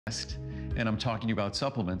And I'm talking about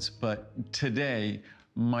supplements, but today,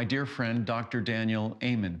 my dear friend, Dr. Daniel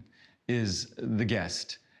Amen, is the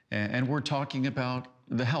guest. And we're talking about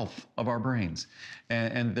the health of our brains.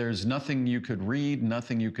 And there's nothing you could read,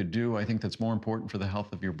 nothing you could do, I think that's more important for the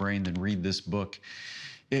health of your brain than read this book.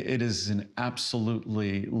 It is an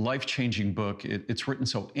absolutely life-changing book. It's written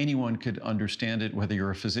so anyone could understand it, whether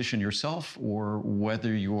you're a physician yourself or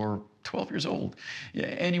whether you're 12 years old.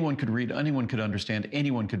 Anyone could read, anyone could understand,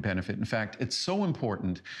 anyone could benefit. In fact, it's so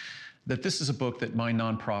important that this is a book that my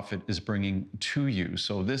nonprofit is bringing to you.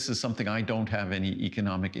 So this is something I don't have any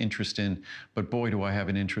economic interest in, but boy, do I have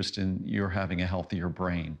an interest in your having a healthier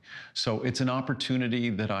brain. So it's an opportunity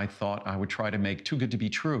that I thought I would try to make too good to be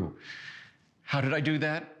true. How did I do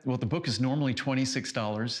that? Well, the book is normally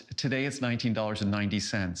 $26. Today it's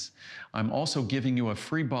 $19.90. I'm also giving you a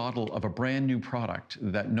free bottle of a brand new product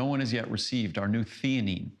that no one has yet received, our new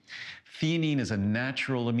theanine. Theanine is a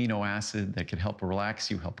natural amino acid that can help relax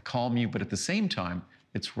you, help calm you, but at the same time,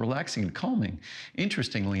 it's relaxing and calming.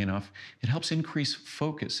 Interestingly enough, it helps increase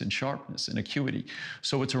focus and sharpness and acuity.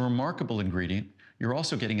 So it's a remarkable ingredient. You're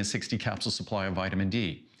also getting a 60 capsule supply of vitamin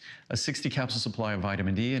D. A 60 capsule supply of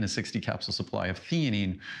vitamin D and a 60 capsule supply of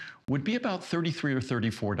theanine would be about $33 or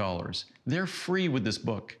 $34. They're free with this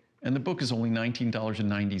book, and the book is only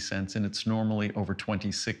 $19.90, and it's normally over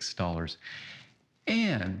 $26.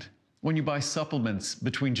 And when you buy supplements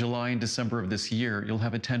between July and December of this year, you'll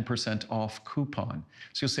have a 10% off coupon.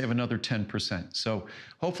 So you'll save another 10%. So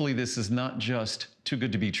hopefully this is not just too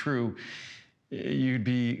good to be true. You'd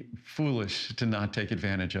be foolish to not take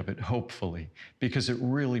advantage of it, hopefully, because it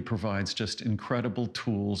really provides just incredible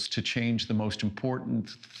tools to change the most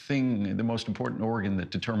important thing, the most important organ that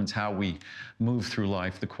determines how we move through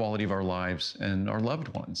life, the quality of our lives and our loved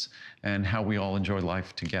ones, and how we all enjoy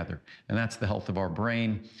life together. And that's the health of our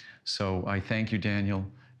brain. So I thank you, Daniel.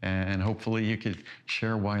 And hopefully you could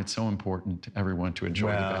share why it's so important to everyone to enjoy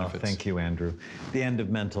the benefits. Thank you, Andrew. The end of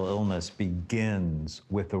mental illness begins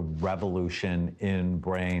with a revolution in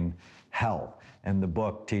brain health. And the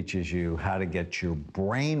book teaches you how to get your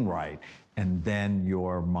brain right, and then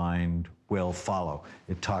your mind will follow.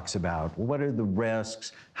 It talks about what are the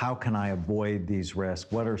risks, how can I avoid these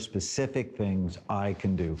risks, what are specific things I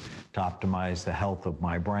can do to optimize the health of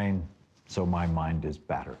my brain so my mind is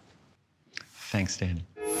better. Thanks, Dan.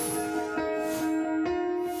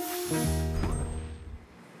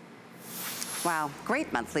 Wow,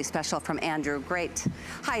 great monthly special from Andrew, great.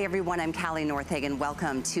 Hi everyone, I'm Callie Northagen,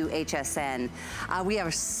 welcome to HSN. We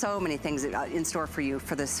have so many things in store for you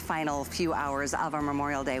for this final few hours of our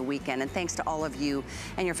Memorial Day weekend, and thanks to all of you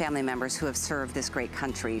and your family members who have served this great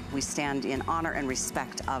country. We stand in honor and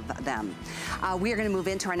respect of them. We are gonna move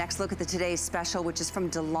into our next look at the today's special, which is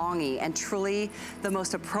from DeLonghi, and truly the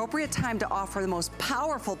most appropriate time to offer the most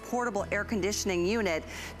powerful portable air conditioning unit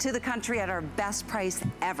to the country at our best price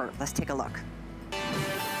ever. Let's take a look.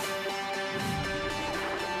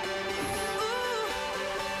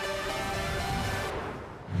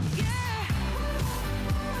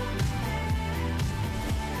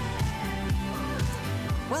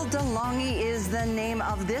 Well, DeLonghi is the name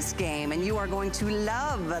of this game, and you are going to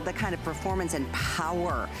love the kind of performance and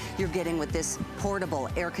power you're getting with this portable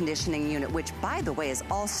air conditioning unit, which, by the way, is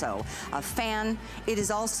also a fan. It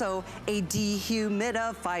is also a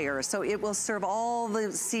dehumidifier, so it will serve all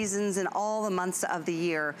the seasons and all the months of the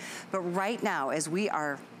year. But right now, as we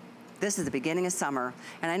are this is the beginning of summer,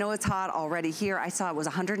 and I know it's hot already here. I saw it was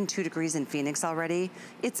 102 degrees in Phoenix already.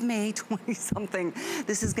 It's May 20-something.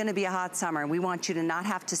 This is gonna be a hot summer, and we want you to not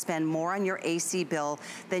have to spend more on your AC bill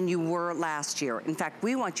than you were last year. In fact,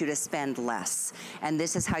 we want you to spend less, and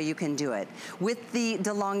this is how you can do it. With the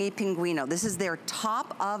DeLonghi Pinguino, this is their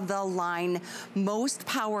top-of-the-line, most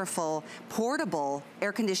powerful, portable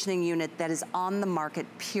air conditioning unit that is on the market,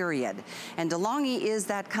 period. And DeLonghi is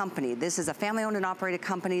that company. This is a family-owned and operated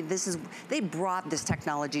company. They brought this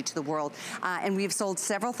technology to the world, and we've sold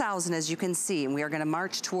several thousand, as you can see, and we are gonna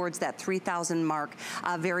march towards that 3,000 mark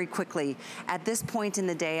very quickly. At this point in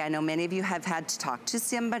the day, I know many of you have had to talk to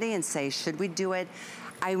somebody and say, should we do it?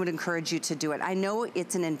 I would encourage you to do it. I know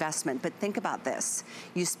it's an investment, but think about this.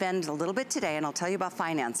 You spend a little bit today, and I'll tell you about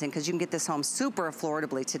financing, because you can get this home super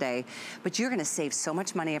affordably today, but you're gonna save so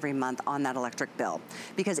much money every month on that electric bill,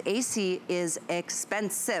 because AC is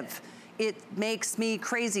expensive. it makes me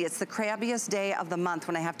crazy. It's the crabbiest day of the month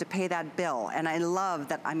when I have to pay that bill. And I love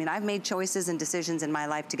that, I mean, I've made choices and decisions in my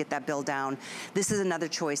life to get that bill down. This is another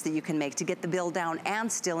choice that you can make to get the bill down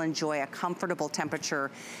and still enjoy a comfortable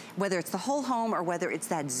temperature, whether it's the whole home or whether it's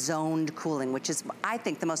that zoned cooling, which is, I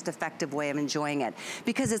think, the most effective way of enjoying it,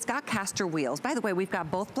 because it's got caster wheels. By the way, we've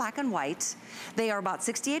got both black and white. They are about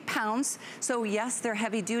 68 pounds. So yes, they're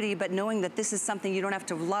heavy duty, but knowing that this is something you don't have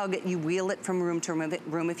to lug, you wheel it from room to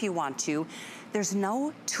room if you want to. There's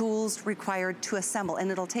no tools required to assemble, and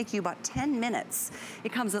it'll take you about 10 minutes.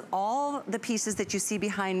 It comes with all the pieces that you see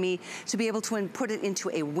behind me to be able to put it into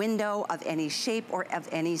a window of any shape or of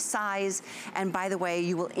any size. And by the way,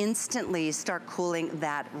 you will instantly start cooling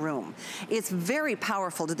that room. It's very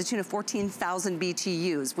powerful, to the tune of 14,000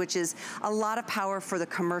 BTUs, which is a lot of power for the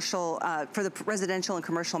commercial, for the residential and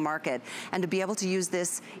commercial market. And to be able to use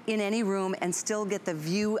this in any room and still get the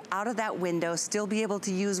view out of that window, still be able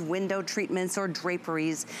to use window treatments or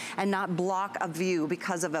draperies and not block a view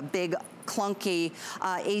because of a big clunky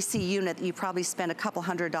AC unit that you probably spend a couple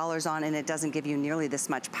 $100s on, and it doesn't give you nearly this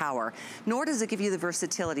much power, nor does it give you the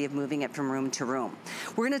versatility of moving it from room to room.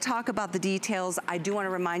 We're gonna talk about the details. I do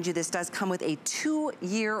wanna remind you this does come with a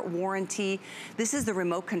 2-year warranty. This is the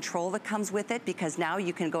remote control that comes with it, because now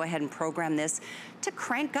you can go ahead and program this to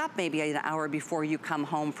crank up maybe an hour before you come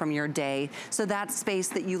home from your day. So that space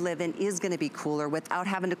that you live in is gonna be cooler without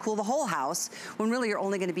having to cool the whole house, when really you're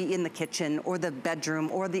only gonna be in the kitchen or the bedroom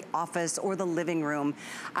or the office or the living room.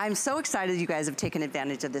 I'm so excited you guys have taken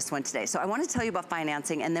advantage of this one today. So I want to tell you about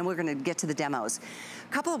financing, and then we're going to get to the demos.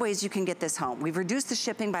 A couple of ways you can get this home. We've reduced the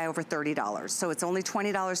shipping by over $30, so it's only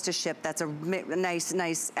 $20 to ship. That's a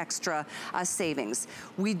nice extra savings.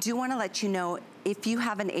 We do want to let you know, if you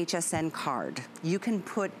have an HSN card, you can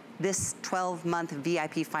put this 12-month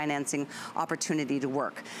VIP financing opportunity to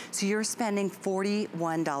work. So you're spending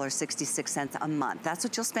 $41.66 a month. That's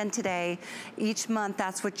what you'll spend today. Each month,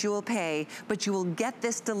 that's what you will pay, but you will get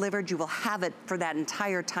this delivered. You will have it for that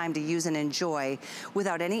entire time to use and enjoy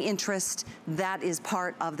without any interest. That is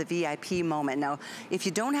part of the VIP moment. Now, if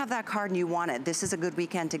you don't have that card and you want it, this is a good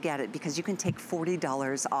weekend to get it, because you can take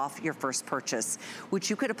 $40 off your first purchase,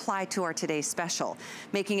 which you could apply to our today's special,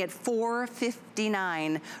 making it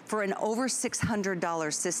 $459 for an over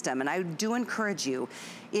 $600 system. And I do encourage you,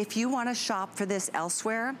 if you want to shop for this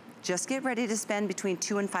elsewhere, just get ready to spend between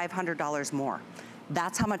 $200 and $500 more.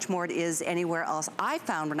 That's how much more it is anywhere else, I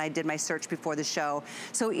found when I did my search before the show.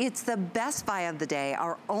 So it's the best buy of the day,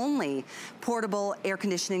 our only portable air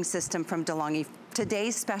conditioning system from DeLonghi,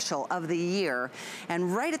 today's special of the year.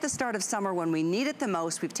 And right at the start of summer, when we need it the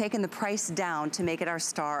most, we've taken the price down to make it our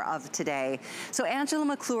star of today. So Angela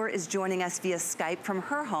McClure is joining us via Skype from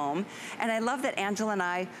her home. And I love that Angela and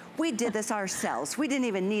I, we did this ourselves. We didn't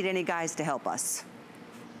even need any guys to help us.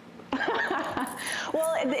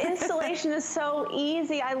 Well, the installation is so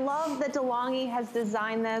easy. I love that DeLonghi has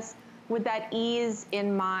designed this with that ease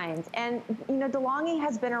in mind. And you know, DeLonghi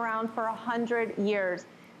has been around for 100 years.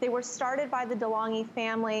 They were started by the DeLonghi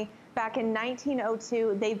family back in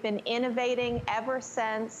 1902. They've been innovating ever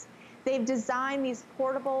since. They've designed these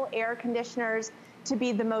portable air conditioners to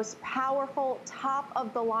be the most powerful,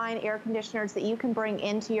 top-of-the-line air conditioners that you can bring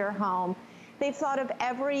into your home. They've thought of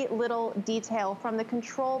every little detail, from the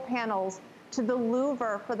control panels to the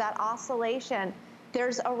louver for that oscillation.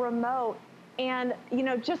 There's a remote. And, you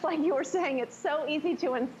know, just like you were saying, it's so easy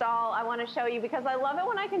to install. I want to show you, because I love it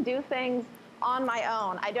when I can do things on my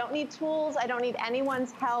own. I don't need tools. I don't need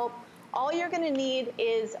anyone's help. All you're going to need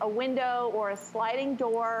is a window or a sliding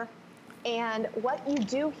door. And what you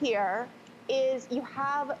do here is you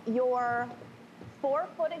have your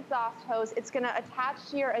 4-foot exhaust hose. It's going to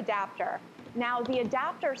attach to your adapter. Now the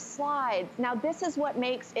adapter slides. Now this is what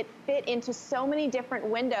makes it fit into so many different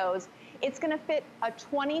windows. It's going to fit a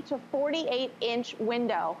 20 to 48 inch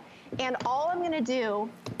window. And all I'm going to do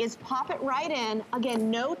is pop it right in.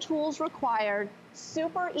 Again, no tools required,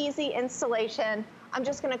 super easy installation. I'm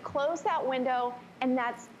just going to close that window, and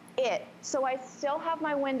that's it. So I still have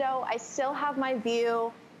my window, I still have my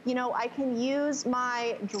view. You know, I can use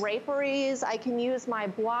my draperies, I can use my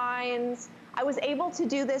blinds. I was able to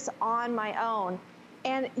do this on my own.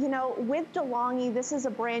 And you know, with DeLonghi, this is a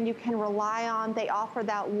brand you can rely on. They offer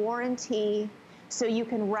that warranty, so you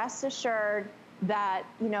can rest assured that,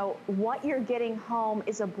 you know, what you're getting home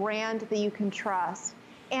is a brand that you can trust.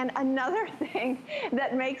 And another thing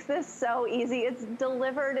that makes this so easy, it's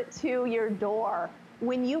delivered to your door.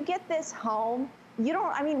 When you get this home,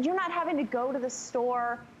 you're not having to go to the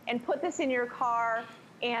store and put this in your car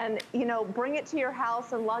and, you know, bring it to your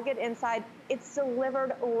house and lug it inside. It's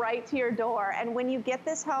delivered right to your door. And when you get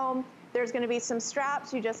this home, There's gonna be some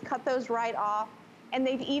straps, you just cut those right off. And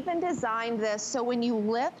they've even designed this so when you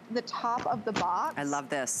lift the top of the box. I love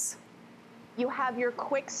this. You have your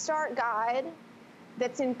quick start guide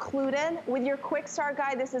that's included. With your quick start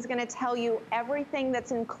guide, this is gonna tell you everything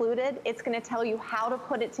that's included. It's gonna tell you how to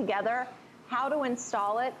put it together, how to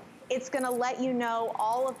install it. It's gonna let you know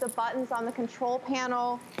all of the buttons on the control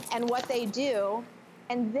panel and what they do.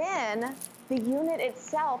 And then the unit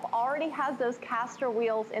itself already has those caster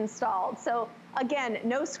wheels installed. So again,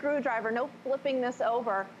 no screwdriver, no flipping this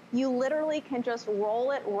over. You literally can just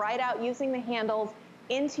roll it right out using the handles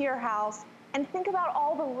into your house. And think about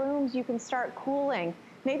all the rooms you can start cooling.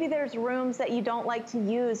 Maybe there's rooms that you don't like to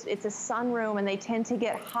use. It's a sunroom and they tend to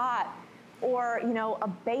get hot. Or, you know, a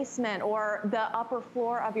basement or the upper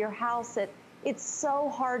floor of your house. It's so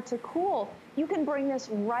hard to cool. You can bring this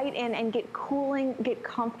right in and get cooling, get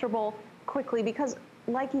comfortable quickly because,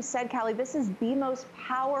 like you said, Callie, this is the most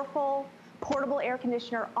powerful portable air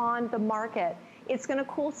conditioner on the market. It's gonna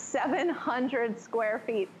cool 700 square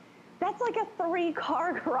feet. That's like a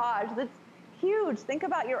 3-car garage. That's huge. Think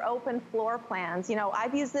about your open floor plans. You know,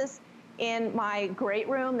 I've used this in my great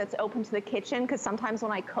room that's open to the kitchen because sometimes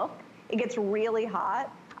when I cook, it gets really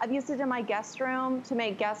hot. I've used it in my guest room to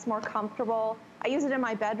make guests more comfortable. I use it in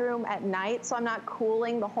my bedroom at night so I'm not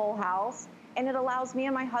cooling the whole house. And it allows me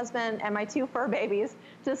and my husband and my 2 fur babies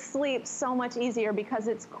to sleep so much easier because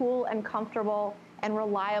it's cool and comfortable and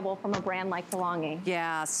reliable from a brand like DeLonghi.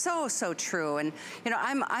 Yeah, so true. And you know,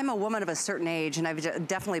 I'm a woman of a certain age, and I've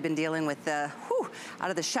definitely been dealing with the out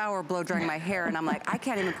of the shower, blow drying my hair, and I'm like, I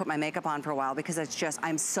can't even put my makeup on for a while because it's just,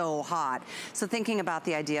 I'm so hot. So thinking about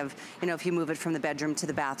the idea of, you know, if you move it from the bedroom to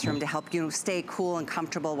the bathroom to help you stay cool and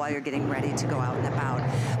comfortable while you're getting ready to go out and about.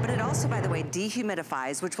 But it also, by the way,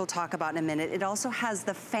 dehumidifies, which we'll talk about in a minute. It also has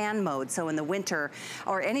the fan mode, so in the winter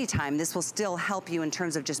or anytime, this will still help you in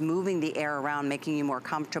terms of just moving the air around, making you more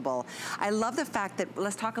comfortable. I love the fact that,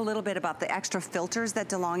 let's talk a little bit about the extra filters that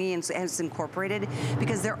DeLonghi has incorporated,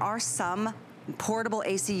 because there are some portable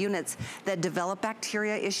AC units that develop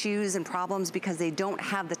bacteria issues and problems because they don't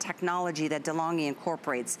have the technology that DeLonghi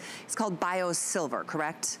incorporates. It's called BioSilver,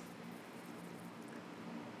 correct?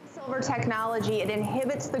 Silver technology, it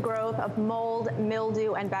inhibits the growth of mold,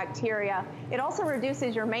 mildew, and bacteria. It also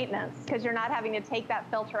reduces your maintenance because you're not having to take that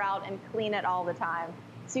filter out and clean it all the time.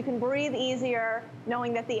 So you can breathe easier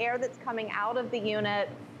knowing that the air that's coming out of the unit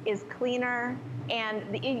is cleaner,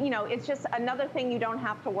 and you know, it's just another thing you don't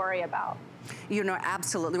have to worry about. You know,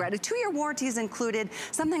 absolutely right. A 2-year warranty is included.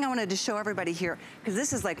 Something I wanted to show everybody here, because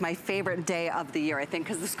this is like my favorite day of the year, I think,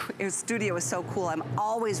 because this studio is so cool. I'm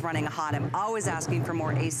always running hot. I'm always asking for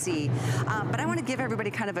more AC. But I want to give everybody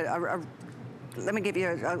kind of let me give you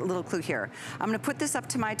a little clue here. I'm gonna put this up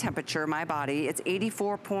to my temperature, my body. It's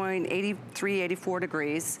 84.83, 84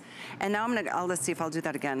 degrees. And now I'm gonna, let's see if I'll do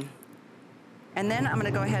that again. And then I'm gonna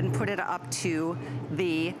go ahead and put it up to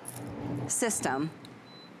the system.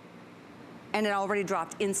 And it already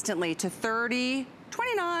dropped instantly to 30,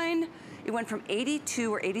 29. It went from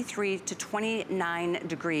 82 or 83 to 29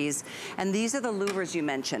 degrees. And these are the louvers you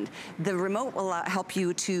mentioned. The remote will help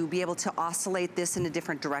you to be able to oscillate this in a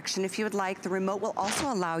different direction if you would like. The remote will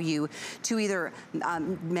also allow you to either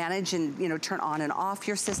manage and, you know, turn on and off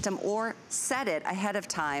your system, or set it ahead of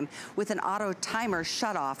time with an auto timer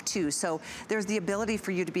shut off too. So there's the ability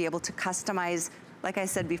for you to be able to customize, like I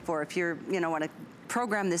said before, if you're, you know, want to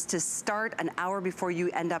program this to start an hour before you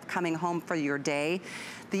end up coming home for your day.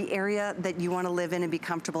 The area that you want to live in and be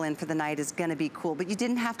comfortable in for the night is going to be cool. But you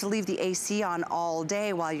didn't have to leave the AC on all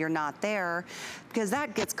day while you're not there, because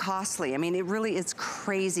that gets costly. I mean, it really is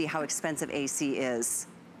crazy how expensive AC is.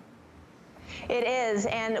 It is,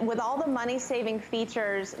 and with all the money-saving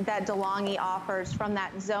features that DeLonghi offers, from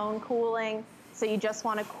that zone cooling, so you just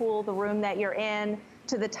want to cool the room that you're in,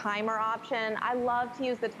 to the timer option. I love to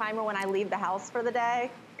use the timer when I leave the house for the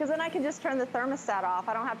day, because then I can just turn the thermostat off.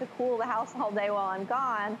 I don't have to cool the house all day while I'm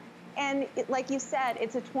gone. And like you said,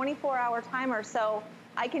 it's a 24-hour timer, so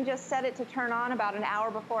I can just set it to turn on about an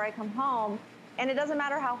hour before I come home. And it doesn't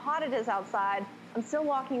matter how hot it is outside, I'm still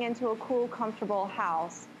walking into a cool, comfortable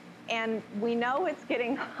house. And we know it's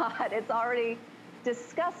getting hot. It's already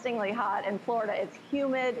disgustingly hot in Florida. It's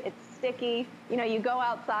humid, it's sticky. You know, you go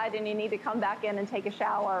outside and you need to come back in and take a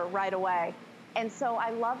shower right away. And so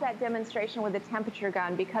I love that demonstration with the temperature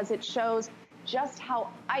gun, because it shows just how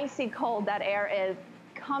icy cold that air is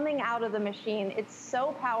coming out of the machine. It's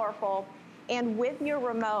so powerful. And with your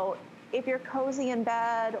remote, if you're cozy in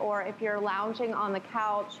bed or if you're lounging on the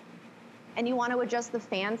couch and you want to adjust the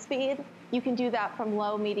fan speed, you can do that from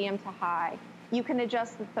low, medium to high. You can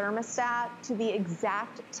adjust the thermostat to the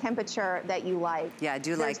exact temperature that you like. Yeah, I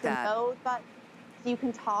do like that. There's the mode button. You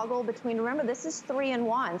can toggle between, remember, this is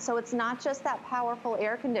 3-in-1, so it's not just that powerful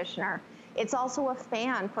air conditioner. It's also a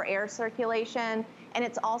fan for air circulation, and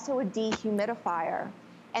it's also a dehumidifier.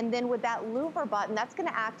 And then with that louver button, that's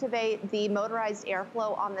gonna activate the motorized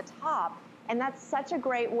airflow on the top. And that's such a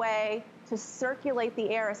great way to circulate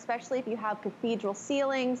the air, especially if you have cathedral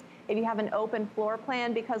ceilings, if you have an open floor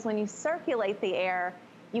plan, because when you circulate the air,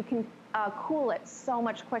 you can cool it so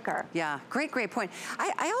much quicker. Yeah, great point.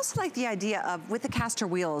 I also like the idea of, with the caster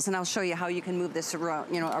wheels, and I'll show you how you can move this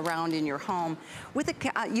around, around in your home. With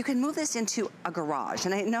you can move this into a garage,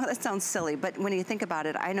 and I know that sounds silly, but when you think about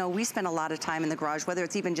it, I know we spend a lot of time in the garage, whether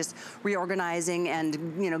it's even just reorganizing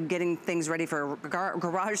and getting things ready for a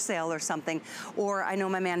garage sale or something, or I know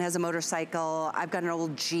my man has a motorcycle, I've got an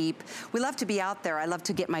old Jeep. We love to be out there. I love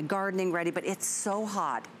to get my gardening ready, but it's so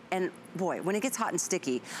hot. And boy, when it gets hot and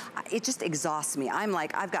sticky, it just exhausts me. I'm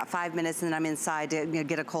like, I've got 5 minutes and then I'm inside to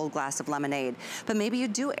get a cold glass of lemonade. But maybe you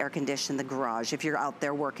do air condition the garage if you're out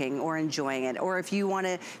there working or enjoying it. Or if you want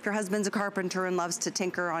to, if your husband's a carpenter and loves to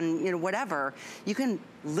tinker on, whatever, you can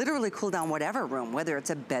literally cool down whatever room, whether it's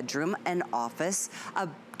a bedroom, an office, a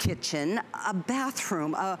kitchen, a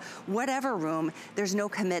bathroom, whatever room. There's no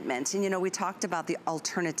commitment. And we talked about the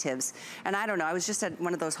alternatives. And I don't know, I was just at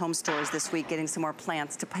one of those home stores this week getting some more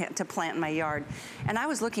plants to plant in my yard. And I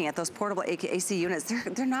was looking at those portable AC units.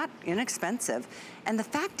 They're not inexpensive. And the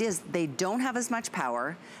fact is, they don't have as much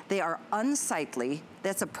power. They are unsightly.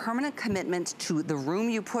 That's a permanent commitment to the room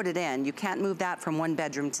you put it in. You can't move that from one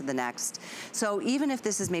bedroom to the next. So even if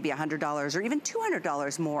this is maybe $100 or even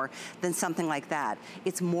 $200 more than something like that,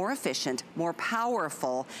 it's more efficient, more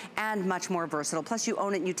powerful, and much more versatile. Plus you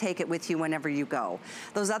own it and you take it with you whenever you go.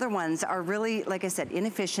 Those other ones are really, like I said,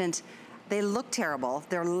 inefficient. They look terrible,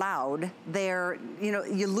 they're loud,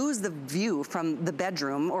 you lose the view from the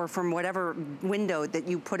bedroom or from whatever window that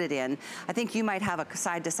you put it in. I think you might have a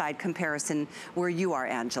side-to-side comparison where you are,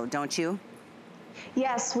 Angela, don't you?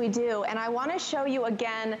 Yes, we do. And I want to show you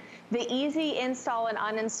again the easy install and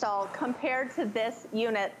uninstall compared to this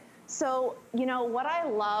unit. So, what I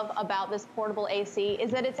love about this portable AC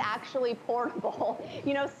is that it's actually portable.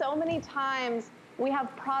 So many times we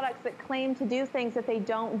have products that claim to do things that they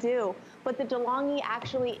don't do, but the DeLonghi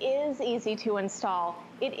actually is easy to install.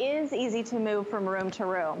 It is easy to move from room to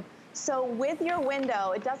room. So with your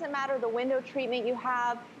window, it doesn't matter the window treatment you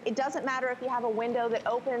have. It doesn't matter if you have a window that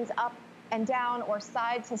opens up and down or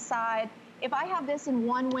side to side. If I have this in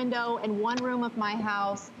one window in one room of my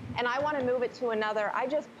house and I want to move it to another, I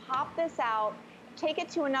just pop this out, take it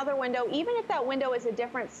to another window, even if that window is a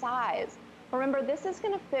different size. Remember, this is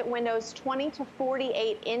going to fit windows 20 to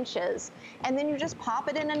 48 inches. And then you just pop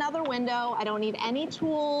it in another window. I don't need any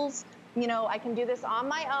tools. I can do this on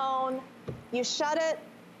my own. You shut it.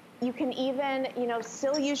 You can even,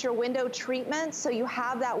 still use your window treatment. So you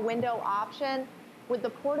have that window option with the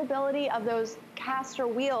portability of those caster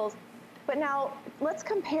wheels. But now let's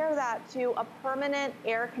compare that to a permanent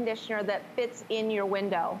air conditioner that fits in your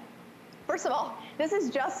window. First of all, this is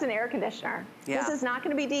just an air conditioner. Yeah. This is not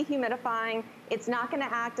going to be dehumidifying. It's not going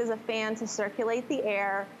to act as a fan to circulate the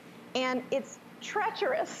air. And it's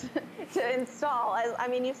treacherous to install. I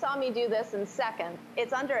mean, you saw me do this in seconds.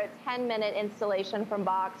 It's under a 10-minute installation from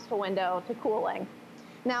box to window to cooling.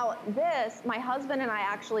 Now this, my husband and I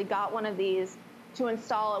actually got one of these to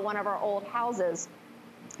install at one of our old houses.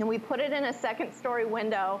 And we put it in a second-story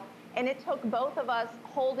window. And it took both of us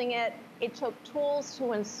holding it. It took tools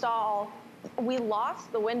to install. We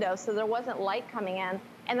lost the window, so there wasn't light coming in.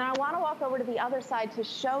 And then I want to walk over to the other side to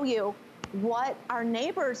show you what our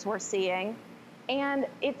neighbors were seeing. And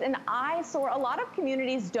it's an eyesore. A lot of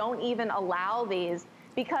communities don't even allow these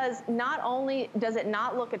because not only does it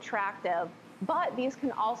not look attractive, but these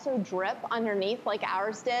can also drip underneath like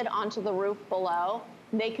ours did onto the roof below.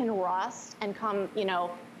 They can rust and come,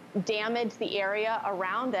 damage the area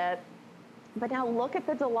around it. But now look at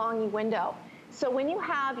the DeLonghi window. So when you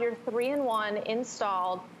have your 3-in-1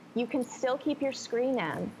 installed, you can still keep your screen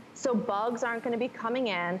in. So bugs aren't going to be coming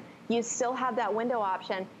in. You still have that window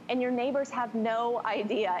option, and your neighbors have no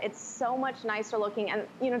idea. It's so much nicer looking, and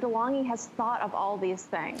DeLonghi has thought of all these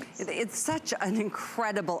things. It's such an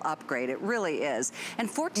incredible upgrade. It really is. And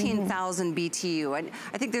 14,000 BTU. And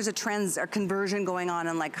I think there's a conversion going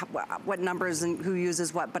on like what numbers and who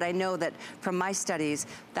uses what. But I know that from my studies,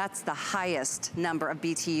 that's the highest number of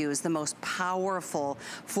BTUs, the most powerful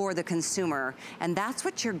for the consumer, and that's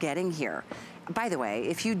what you're getting here. By the way,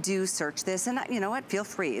 if you do search this, and you know what, feel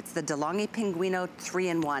free. It's the DeLonghi Pinguino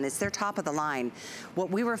 3-in-1. It's their top of the line. What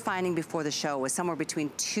we were finding before the show was somewhere between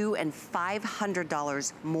 $200 and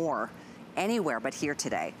 $500 more anywhere but here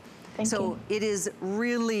today. So it is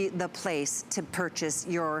really the place to purchase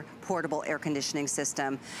your portable air conditioning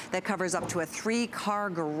system that covers up to a 3-car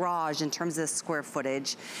garage in terms of square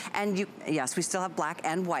footage. And yes, we still have black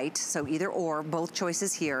and white, so either or, both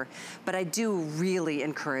choices here. But I do really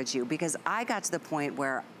encourage you, because I got to the point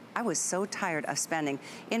where I was so tired of spending,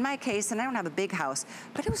 in my case, and I don't have a big house,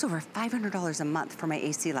 but it was over $500 a month for my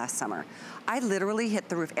AC last summer. I literally hit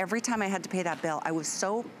the roof. Every time I had to pay that bill, I was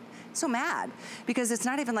so mad, because it's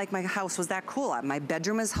not even like my house was that cool. My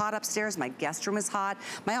bedroom is hot upstairs, my guest room is hot,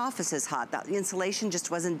 my office is hot. The insulation just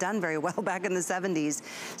wasn't done very well back in the 70s.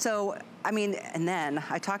 So, I mean, and then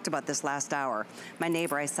I talked about this last hour. My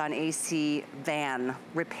neighbor, I saw an AC van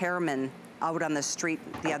repairman out on the street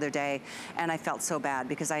the other day, and I felt so bad,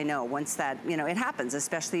 because I know once that, you know, it happens,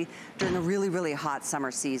 especially during the really, really hot summer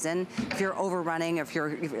season. If you're overrunning, or if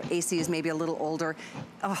your AC is maybe a little older,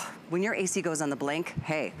 when your AC goes on the blink,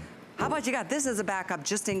 hey, how about you got this as a backup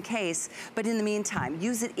just in case? But in the meantime,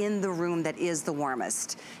 use it in the room that is the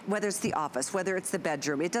warmest. Whether it's the office, whether it's the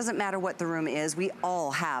bedroom, it doesn't matter what the room is, we all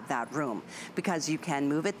have that room, because you can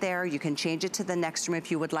move it there, you can change it to the next room if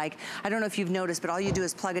you would like. I don't know if you've noticed, but all you do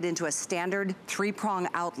is plug it into a standard 3-prong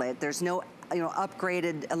outlet. There's no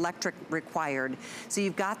upgraded electric required. So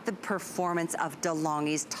you've got the performance of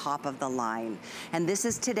DeLonghi's top of the line. And this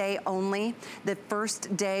is today only. The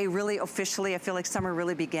first day, really officially, I feel like summer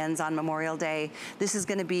really begins on Memorial Day. This is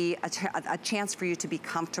gonna be a chance for you to be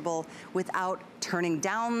comfortable without turning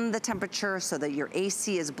down the temperature so that your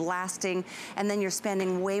AC is blasting, and then you're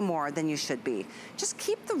spending way more than you should be. Just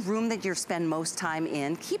keep the room that you spend most time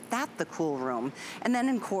in, keep that the cool room. And then,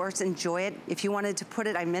 of course, enjoy it. If you wanted to put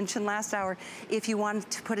it, I mentioned last hour, if you wanted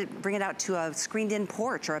to put it, bring it out to a screened-in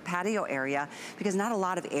porch or a patio area, because not a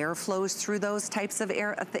lot of air flows through those types of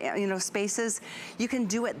air, spaces, you can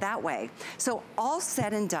do it that way. So all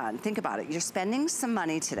said and done, think about it. You're spending some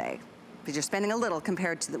money today, because you're spending a little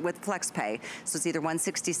compared to with FlexPay. So it's either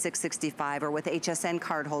 $166, $65, or with HSN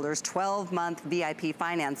card holders, 12-month VIP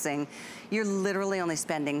financing, you're literally only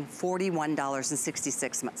spending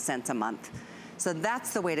 $41.66 a month. So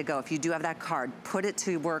that's the way to go. If you do have that card, put it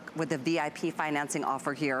to work with the VIP financing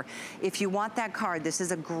offer here. If you want that card, this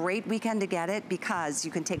is a great weekend to get it, because you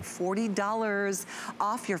can take $40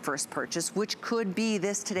 off your first purchase, which could be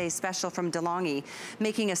this today's special from DeLonghi,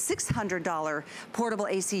 making a $600 portable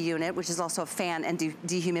AC unit, which is also a fan and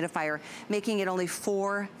dehumidifier, making it only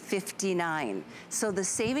 $459. So the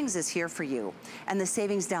savings is here for you, and the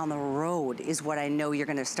savings down the road is what I know you're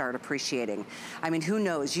gonna start appreciating. I mean, who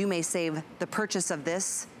knows, you may save the purchase of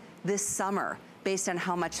this summer based on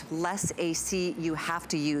how much less AC you have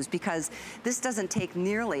to use, because this doesn't take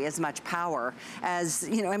nearly as much power as,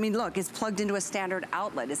 I mean, look, it's plugged into a standard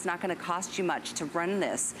outlet. It's not gonna cost you much to run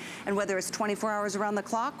this. And whether it's 24 hours around the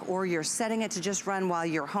clock, or you're setting it to just run while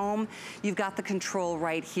you're home, you've got the control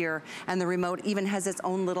right here, and the remote even has its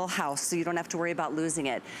own little house, so you don't have to worry about losing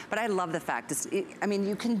it. But I love the fact, I mean,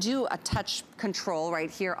 you can do a touch control right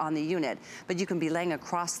here on the unit, but you can be laying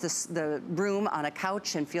across the room on a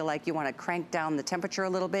couch and feel like you wanna crank down the temperature a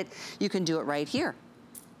little bit. You can do it right here.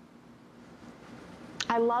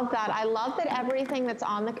 I love that. I love that everything that's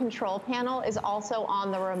on the control panel is also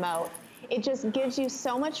on the remote. It just gives you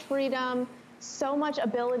so much freedom, so much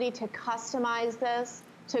ability to customize this,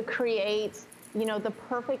 to create, the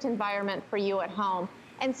perfect environment for you at home.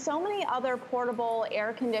 And so many other portable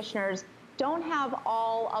air conditioners don't have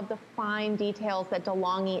all of the fine details that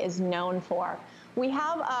DeLonghi is known for. We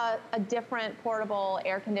have a different portable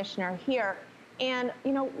air conditioner here. And,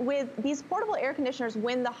 with these portable air conditioners,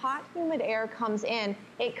 when the hot, humid air comes in,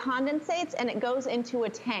 it condensates and it goes into a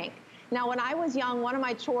tank. Now, when I was young, one of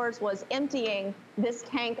my chores was emptying this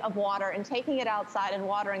tank of water and taking it outside and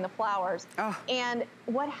watering the flowers. Oh. And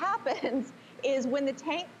what happens is when the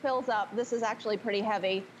tank fills up, this is actually pretty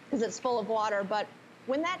heavy because it's full of water, but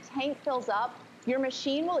when that tank fills up, your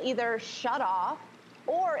machine will either shut off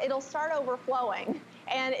or it'll start overflowing,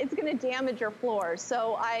 and it's gonna damage your floors.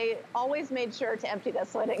 So I always made sure to empty this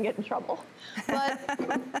so I didn't get in trouble. But,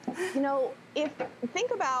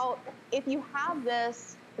 think about if you have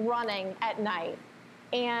this running at night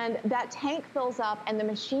and that tank fills up and the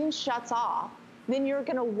machine shuts off, then you're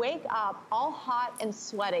gonna wake up all hot and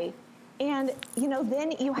sweaty. And,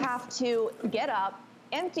 then you have to get up,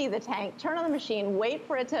 empty the tank, turn on the machine, wait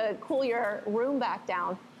for it to cool your room back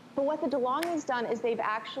down. But what the DeLonghi's done is they've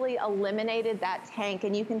actually eliminated that tank.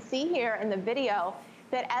 And you can see here in the video,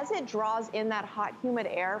 that as it draws in that hot, humid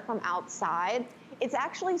air from outside, it's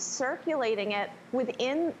actually circulating it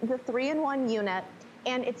within the 3-in-1 unit,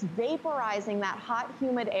 and it's vaporizing that hot,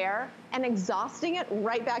 humid air and exhausting it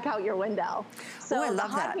right back out your window. So I the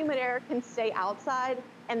love hot, that. humid air can stay outside,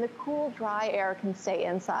 and the cool, dry air can stay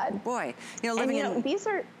inside. Boy, living in... these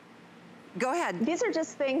are... Go ahead. These are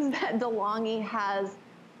just things that DeLonghi has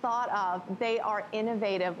thought of. They are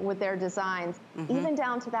innovative with their designs, even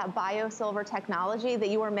down to that biosilver technology that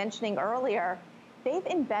you were mentioning earlier. They've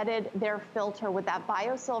embedded their filter with that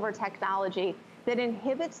biosilver technology that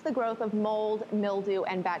inhibits the growth of mold, mildew,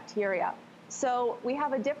 and bacteria. So we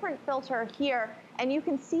have a different filter here, and you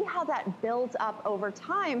can see how that builds up over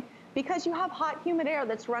time because you have hot, humid air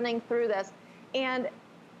that's running through this. And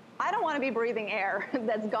I don't want to be breathing air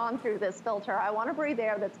that's gone through this filter. I want to breathe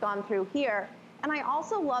air that's gone through here. And I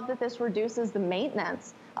also love that this reduces the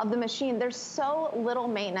maintenance of the machine. There's so little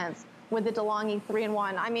maintenance with the DeLonghi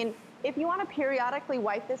 3-in-1. I mean, if you want to periodically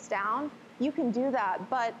wipe this down, you can do that.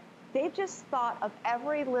 But they've just thought of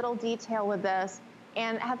every little detail with this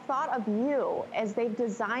and have thought of you as they've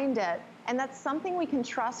designed it. And that's something we can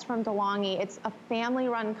trust from DeLonghi. It's a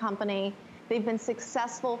family-run company. They've been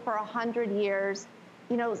successful for 100 years.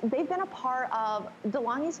 They've been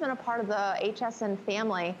DeLonghi's been a part of the HSN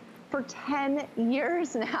family for 10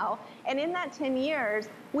 years now. And in that 10 years,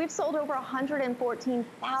 we've sold over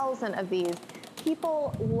 114,000 of these.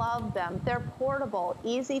 People love them. They're portable,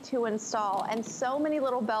 easy to install, and so many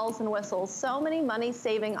little bells and whistles, so many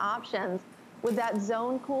money-saving options with that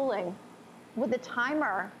zone cooling. With that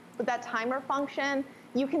timer function,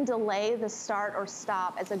 you can delay the start or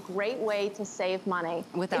stop as a great way to save money.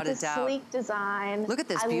 Without a doubt. It's a sleek design. Look at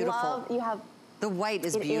this, beautiful. The white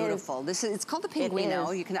is beautiful. It's called the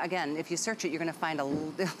Pinguino. You can, again, if you search it, you're going to find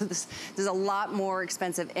this is a lot more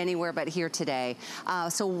expensive anywhere but here today.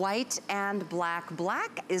 So white and black.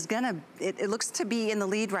 Black is it looks to be in the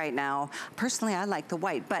lead right now. Personally, I like the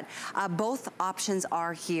white, but both options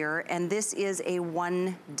are here, and this is a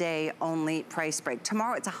one-day only price break.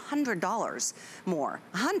 Tomorrow, it's $100 more,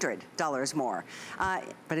 $100 more.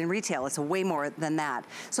 But in retail, it's way more than that.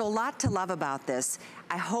 So a lot to love about this.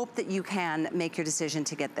 I hope that you can make your decision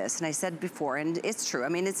to get this. And I said before, and it's true, I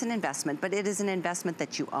mean, it's an investment, but it is an investment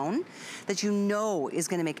that you own, that you know is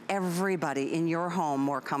gonna make everybody in your home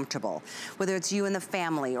more comfortable, whether it's you and the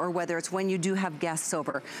family, or whether it's when you do have guests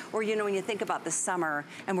over, or when you think about the summer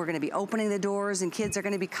and we're gonna be opening the doors and kids are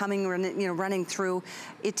gonna be coming, running through,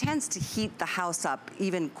 it tends to heat the house up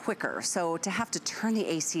even quicker. So to have to turn the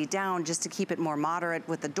AC down just to keep it more moderate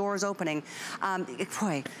with the doors opening,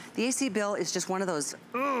 boy, the AC bill is just one of those,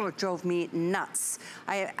 it drove me nuts.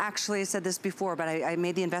 I actually said this before, but I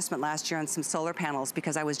made the investment last year on some solar panels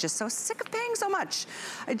because I was just so sick of paying so much.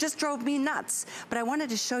 It just drove me nuts. But I wanted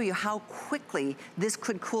to show you how quickly this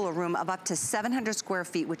could cool a room of up to 700 square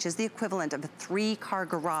feet, which is the equivalent of a 3-car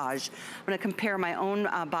garage. I'm gonna compare my own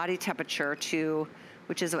body temperature to,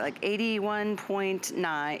 which is like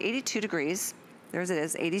 81.9, 82 degrees. There's it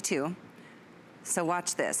is, 82. So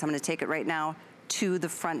watch this. I'm gonna take it right now to the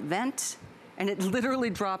front vent. And it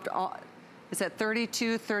literally dropped all, it's at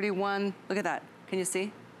 32, 31. Look at that, can you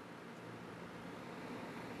see?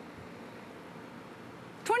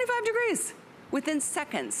 25 degrees within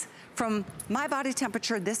seconds from my body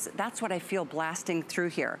temperature. That's what I feel blasting through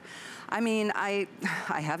here. I mean, I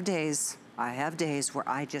have days where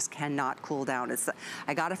I just cannot cool down.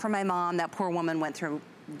 I got it from my mom. That poor woman went through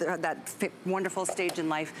that wonderful stage in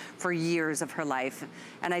life for years of her life.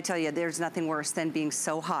 And I tell you, there's nothing worse than being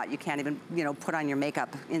so hot you can't even, put on your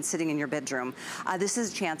makeup and sitting in your bedroom. This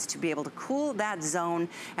is a chance to be able to cool that zone,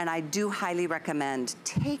 and I do highly recommend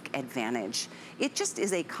take advantage. It just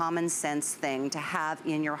is a common sense thing to have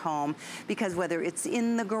in your home, because whether it's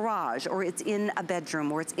in the garage or it's in a bedroom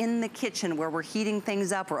or it's in the kitchen where we're heating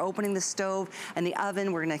things up, we're opening the stove and the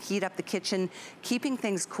oven, we're gonna heat up the kitchen, keeping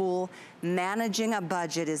things cool, managing a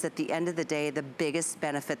budget is at the end of the day the biggest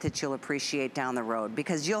benefit that you'll appreciate down the road,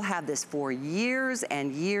 because you'll have this for years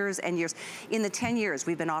and years and years. In the 10 years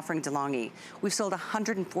we've been offering DeLonghi, we've sold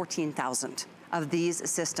 114,000 of these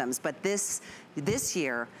systems, but this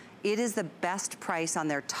year, it is the best price on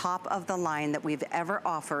their top of the line that we've ever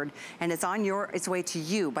offered, and it's on its way to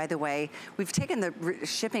you, by the way. We've taken the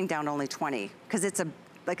shipping down to only 20, because it's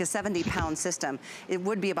like a 70-pound system. It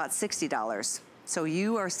would be about $60. So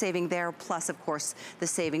you are saving there, plus of course the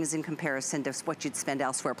savings in comparison to what you'd spend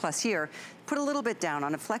elsewhere. Plus here, put a little bit down.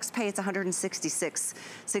 On a FlexPay, it's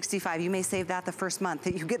 $166.65. You may save that the first month.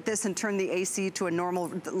 You get this and turn the AC to a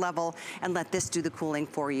normal level and let this do the cooling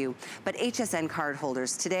for you. But HSN card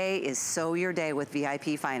holders, today is so your day with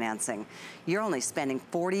VIP financing. You're only spending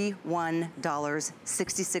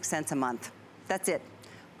 $41.66 a month. That's it.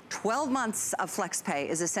 12 months of FlexPay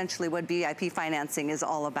is essentially what VIP financing is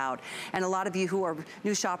all about. And a lot of you who are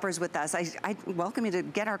new shoppers with us, I welcome you to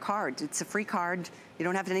get our card. It's a free card. You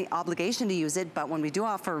don't have any obligation to use it, but when we do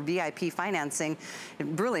offer VIP financing, it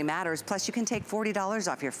really matters. Plus, you can take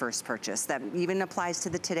 $40 off your first purchase. That even applies to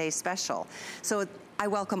the Today Special. So I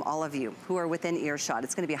welcome all of you who are within earshot.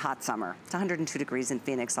 It's gonna be a hot summer. It's 102 degrees in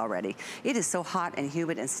Phoenix already. It is so hot and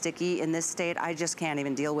humid and sticky in this state, I just can't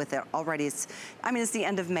even deal with it already. It's the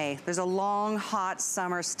end of May. There's a long, hot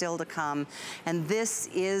summer still to come. And this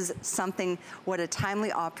is something, what a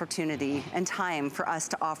timely opportunity and time for us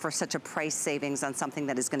to offer such a price savings on something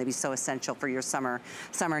that is gonna be so essential for your summer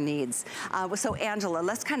needs. So Angela,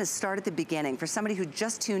 let's kind of start at the beginning. For somebody who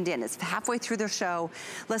just tuned in, it's halfway through the show.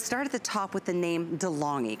 Let's start at the top with the name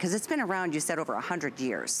DeLonghi, because it's been around, you said, over 100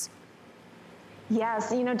 years. Yes,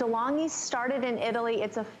 you know, DeLonghi started in Italy.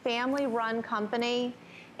 It's a family-run company,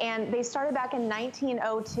 and they started back in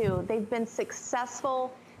 1902. They've been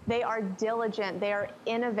successful. They are diligent. They are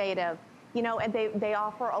innovative. You know, and they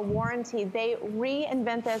offer a warranty. They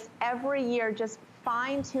reinvent this every year, just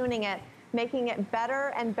fine-tuning it, making it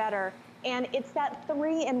better and better. And it's that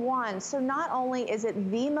 3-in-1. So not only is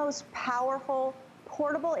it the most powerful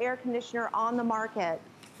portable air conditioner on the market,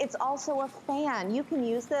 it's also a fan. You can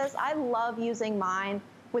use this. I love using mine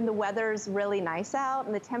when the weather's really nice out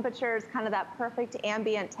and the temperature is kind of that perfect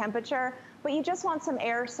ambient temperature, but you just want some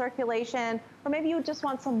air circulation, or maybe you just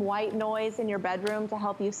want some white noise in your bedroom to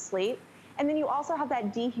help you sleep. And then you also have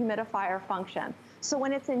that dehumidifier function. So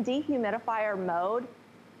when it's in dehumidifier mode,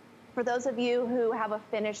 for those of you who have a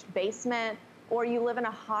finished basement or you live in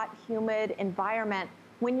a hot, humid environment,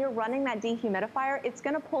 when you're running that dehumidifier, it's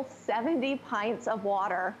gonna pull 70 pints of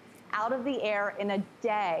water out of the air in a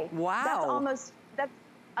day. Wow. That's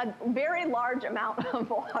a very large amount of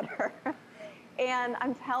water. And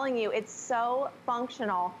I'm telling you, it's so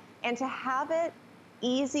functional. And to have it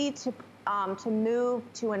easy to move,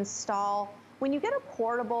 to install, when you get a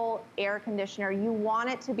portable air conditioner, you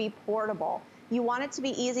want it to be portable. You want it to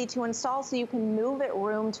be easy to install so you can move it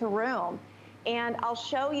room to room. And I'll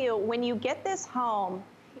show you, when you get this home,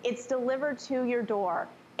 it's delivered to your door.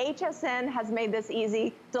 HSN has made this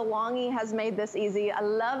easy. DeLonghi has made this easy. I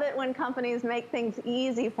love it when companies make things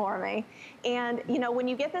easy for me. And you know, when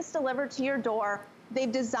you get this delivered to your door,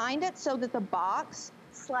 they've designed it so that the box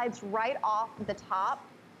slides right off the top.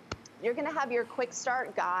 You're gonna have your quick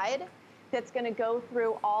start guide that's gonna go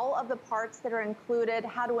through all of the parts that are included,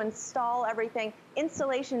 how to install everything.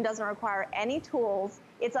 Installation doesn't require any tools.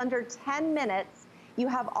 It's under 10 minutes. You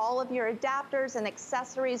have all of your adapters and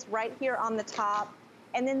accessories right here on the top.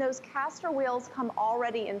 And then those caster wheels come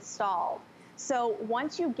already installed. So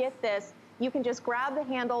once you get this, you can just grab the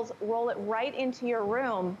handles, roll it right into your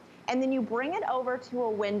room, and then you bring it over to a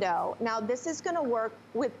window. Now this is gonna work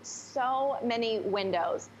with so many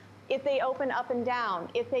windows. If they open up and down,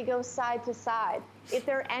 if they go side to side, if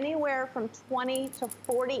they're anywhere from 20 to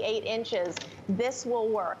 48 inches, this will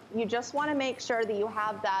work. You just wanna make sure that you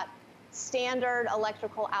have that standard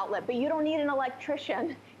electrical outlet, but you don't need an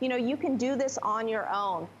electrician. You know, you can do this on your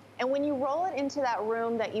own. And when you roll it into that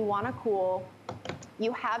room that you wanna cool,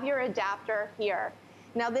 you have your adapter here.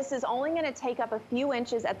 Now this is only gonna take up a few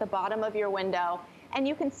inches at the bottom of your window, and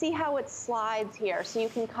you can see how it slides here. So you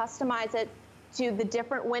can customize it to the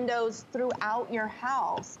different windows throughout your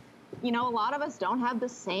house. You know, a lot of us don't have the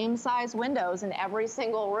same size windows in every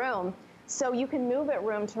single room. So you can move it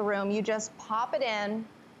room to room. You just pop it in,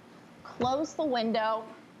 close the window.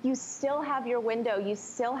 You still have your window. You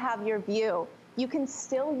still have your view. You can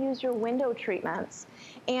still use your window treatments.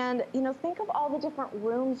 And, you know, think of all the different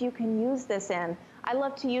rooms you can use this in. I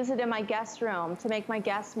love to use it in my guest room to make my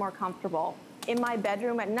guests more comfortable. In my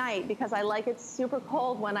bedroom at night because I like it super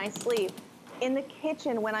cold when I sleep. In the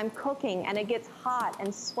kitchen when I'm cooking and it gets hot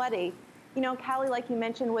and sweaty. You know, Callie, like you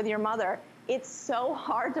mentioned with your mother, it's so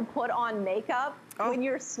hard to put on makeup when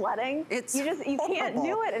you're sweating. You can't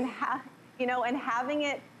do it, and and having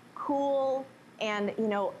it cool and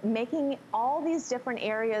making all these different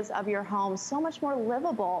areas of your home so much more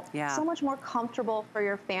livable, so much more comfortable for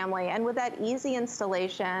your family. And with that easy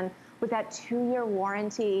installation, with that 2-year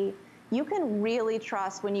warranty, you can really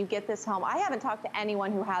trust when you get this home. I haven't talked to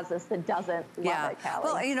anyone who has this that doesn't love it, Kelly.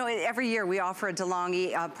 Well, you know, every year we offer a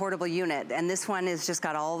DeLonghi portable unit, and this one has just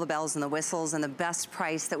got all the bells and the whistles and the best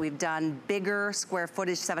price that we've done. Bigger square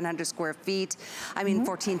footage, 700 square feet. I mean,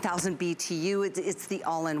 14,000 BTU. It's the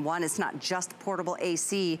all-in-one. It's not just portable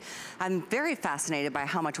AC. I'm very fascinated by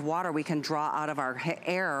how much water we can draw out of our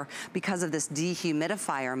air because of this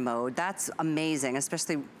dehumidifier mode. That's amazing,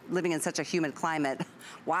 especially living in such a humid climate.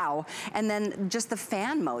 Wow. And then just the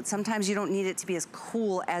fan mode. Sometimes you don't need it to be as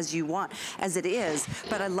cool as you want, as it is,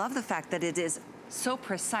 but I love the fact that it is so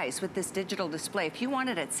precise with this digital display. If you want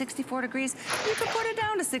it at 64 degrees, you can put it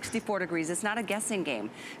down to 64 degrees. It's not a guessing game.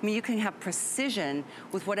 I mean, you can have precision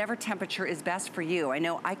with whatever temperature is best for you. I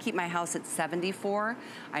know I keep my house at 74.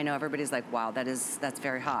 I know everybody's like, wow, that's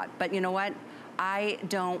very hot. But you know what? I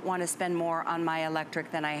don't want to spend more on my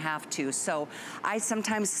electric than I have to. So I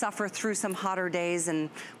sometimes suffer through some hotter days and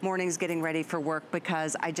mornings getting ready for work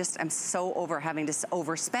because I'm so over having to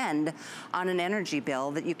overspend on an energy bill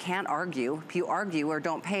that you can't argue. If you argue or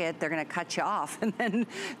don't pay it, they're going to cut you off, and then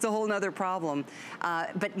it's a whole nother problem.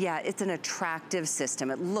 But yeah, it's an attractive system.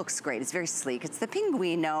 It looks great. It's very sleek. It's the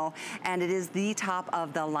Pinguino, and it is the top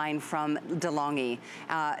of the line from DeLonghi.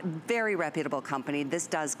 Very reputable company. This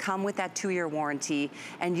does come with that 2-year warranty,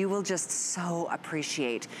 and you will just so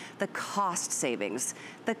appreciate the cost savings,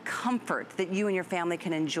 the comfort that you and your family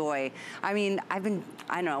can enjoy. I mean, I don't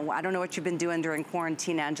know what you've been doing during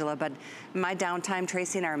quarantine, Angela, but my downtime,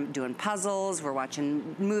 Tracy and I are doing puzzles, we're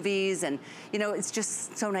watching movies, and you know, it's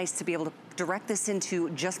just so nice to be able to direct this into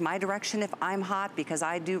just my direction if I'm hot, because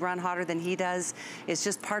I do run hotter than he does. It's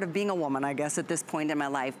just part of being a woman, I guess, at this point in my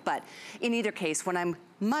life. But in either case, when I'm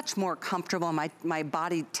much more comfortable, my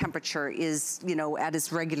body temperature is, you know, at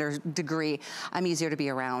its regular degree, I'm easier to be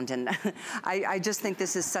around. And I just think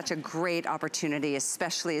this is such a great opportunity,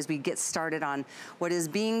 especially as we get started on what is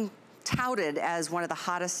being touted as one of the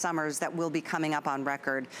hottest summers that will be coming up on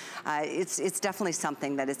record. It's definitely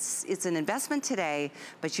something that it's an investment today,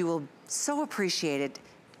 but you will so appreciate it.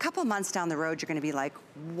 Couple months down the road, you're gonna be like,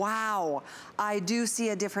 wow, I do see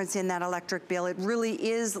a difference in that electric bill. It really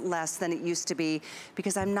is less than it used to be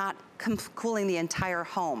because I'm not cooling the entire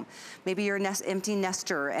home. Maybe you're an empty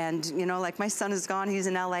nester and, you know, like my son is gone, he's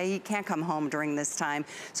in LA, he can't come home during this time.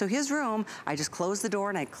 So his room, I just close the door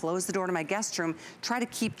and I close the door to my guest room, try to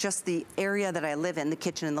keep just the area that I live in, the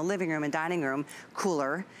kitchen and the living room and dining room,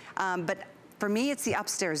 cooler. But for me, it's the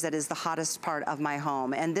upstairs that is the hottest part of my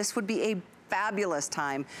home. And this would be a fabulous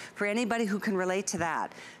time for anybody who can relate to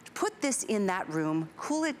that. Put this in that room,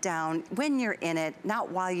 cool it down when you're in it,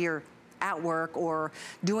 not while you're at work or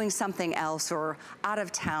doing something else or out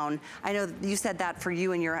of town. I know you said that for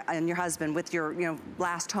you and your husband with your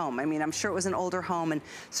last home. I mean, I'm sure it was an older home and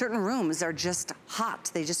certain rooms are just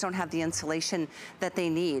hot. They just don't have the insulation that they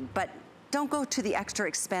need. But don't go to the extra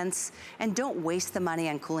expense and don't waste the money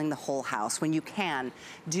on cooling the whole house when you can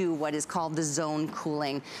do what is called the zone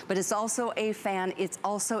cooling. But it's also a fan, it's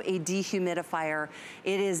also a dehumidifier.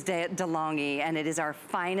 It is DeLonghi, and it is our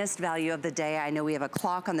finest value of the day. I know we have a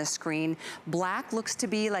clock on the screen. Black looks to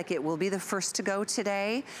be like it will be the first to go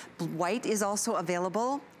today. White is also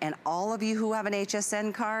available, and all of you who have an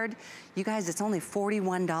HSN card, you guys, it's only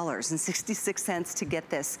 $41.66 to get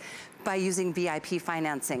this by using VIP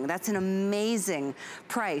financing. That's an amazing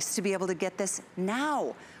price to be able to get this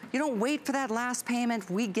now. You don't wait for that last payment.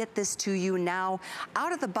 We get this to you now.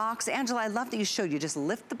 Out of the box, Angela, I love that you showed. You just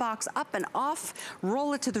lift the box up and off,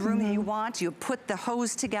 roll it to the room that you want. You put the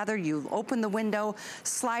hose together, you open the window,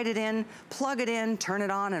 slide it in, plug it in, turn it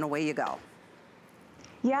on, and away you go.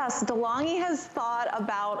 Yes, DeLonghi has thought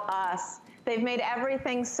about us. They've made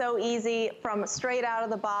everything so easy, from straight out of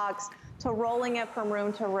the box to rolling it from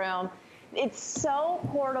room to room. It's so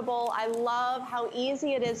portable. I love how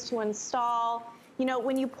easy it is to install. You know,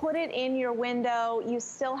 when you put it in your window, you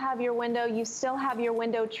still have your window, you still have your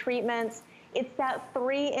window treatments. It's that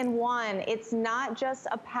 3-in-1. It's not just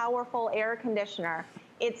a powerful air conditioner.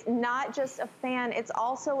 It's not just a fan, it's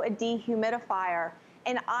also a dehumidifier.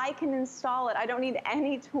 And I can install it. I don't need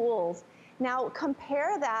any tools. Now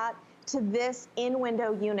compare that to this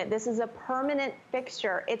in-window unit. This is a permanent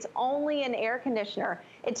fixture. It's only an air conditioner.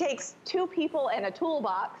 It takes 2 people and a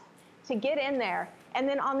toolbox to get in there. And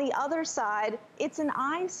then on the other side, it's an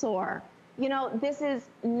eyesore. You know, this is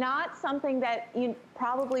not something that you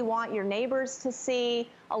probably want your neighbors to see.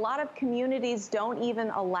 A lot of communities don't even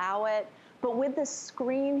allow it. But with the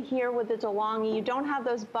screen here with the DeLonghi, you don't have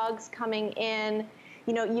those bugs coming in.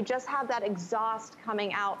 You know, you just have that exhaust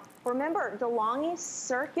coming out. Remember, DeLonghi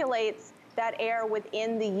circulates that air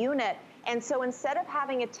within the unit. And so instead of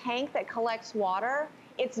having a tank that collects water,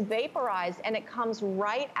 It's vaporized and it comes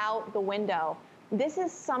right out the window. This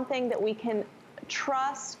is something that we can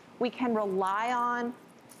trust, we can rely on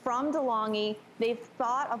from DeLonghi. They've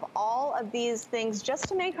thought of all of these things just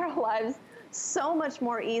to make our lives so much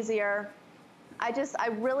more easier. I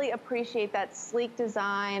really appreciate that sleek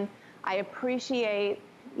design. I appreciate,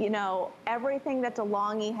 you know, everything that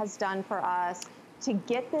DeLonghi has done for us to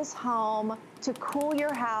get this home, to cool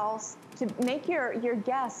your house, to make your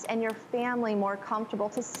guests and your family more comfortable,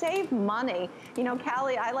 to save money. You know,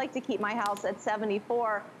 Callie, I like to keep my house at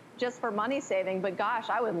 74 just for money saving, but gosh,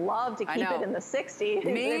 I would love to keep it in the 60s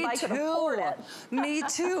if I could afford it. Me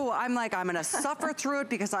too. I'm like, I'm gonna suffer through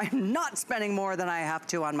it because I'm not spending more than I have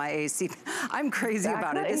to on my AC. I'm crazy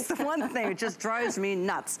about it. It's the one thing, it just drives me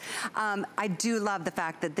nuts. I do love the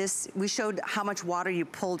fact that we showed how much water you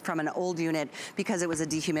pulled from an old unit because it was a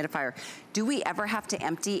dehumidifier. Do we ever have to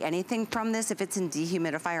empty anything from this if it's in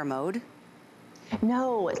dehumidifier mode?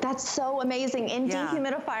 No, that's so amazing. In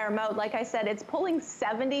dehumidifier mode, like I said, it's pulling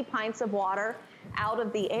 70 pints of water out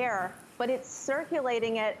of the air, but it's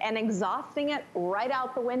circulating it and exhausting it right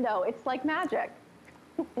out the window. It's like magic.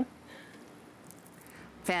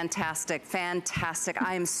 Fantastic, fantastic.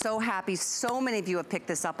 I am so happy. So many of you have picked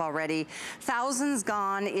this up already. Thousands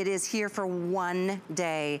gone. It is here for one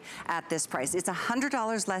day at this price. It's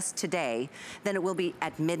 $100 less today than it will be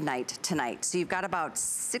at midnight tonight. So you've got about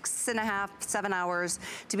 6.5, 7 hours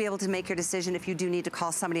to be able to make your decision. If you do need to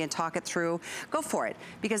call somebody and talk it through, go for it,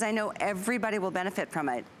 because I know everybody will benefit from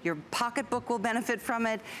it. Your pocketbook will benefit from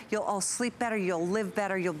it. You'll all sleep better. You'll live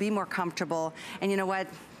better. You'll be more comfortable. And you know what?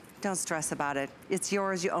 Don't stress about it. It's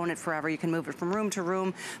yours, you own it forever. You can move it from room to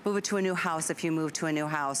room, move it to a new house if you move to a new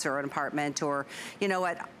house or an apartment, or you know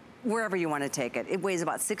what, wherever you want to take it. It weighs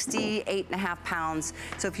about 68.5 pounds.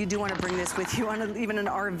 So if you do want to bring this with you on even an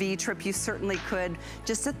RV trip, you certainly could.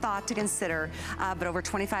 Just a thought to consider. But over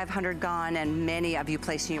 2,500 gone, and many of you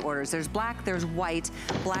placing your orders. There's black, there's white.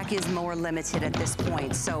 Black is more limited at this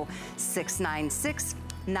point. So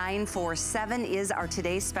 696-947 is our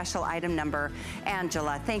today's special item number.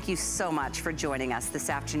 Angela, thank you so much for joining us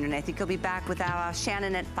this afternoon. I think you'll be back with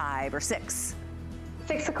Shannon at 5 or 6.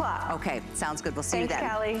 6 o'clock. Okay, sounds good. We'll see you then.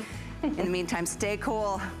 Thanks, Callie. In the meantime, stay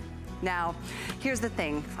cool. Now, here's the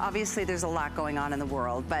thing. Obviously, there's a lot going on in the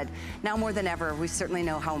world, but now more than ever, we certainly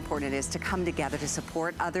know how important it is to come together to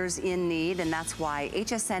support others in need, and that's why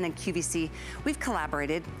HSN and QVC, we've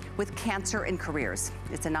collaborated with Cancer and Careers.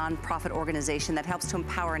 It's a nonprofit organization that helps to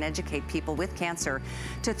empower and educate people with cancer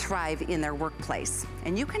to thrive in their workplace.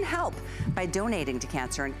 And you can help by donating to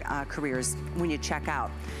Cancer and Careers when you check out.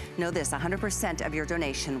 Know this, 100% of your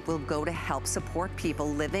donation will go to help support people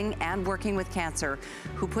living and working with cancer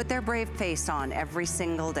who put their brave face on every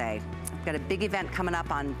single day. We've got a big event coming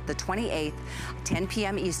up on the 28th, 10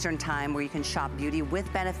 p.m. Eastern time, where you can shop beauty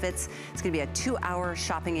with benefits. It's gonna be a 2-hour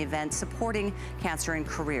shopping event supporting Cancer and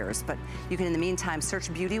Careers. But you can, in the meantime,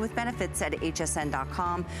 search beauty with benefits at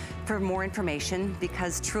hsn.com for more information,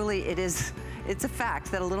 because truly it's a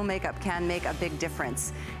fact that a little makeup can make a big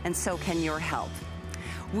difference, and so can your help.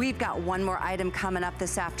 We've got one more item coming up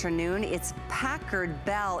this afternoon. It's Packard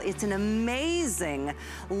Bell. It's an amazing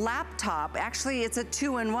laptop. Actually, it's a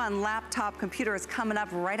 2-in-1 laptop computer. It's coming up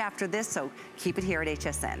right after this, so keep it here at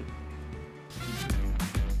HSN.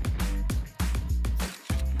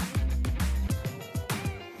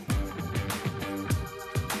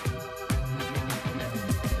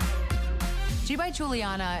 G by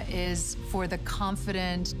Juliana is for the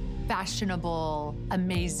confident, fashionable,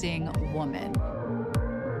 amazing woman.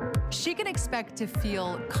 She can expect to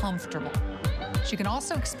feel comfortable. She can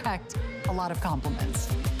also expect a lot of compliments.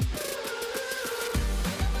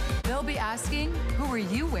 They'll be asking, who are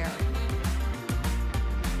you wearing?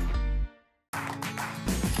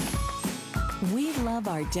 We love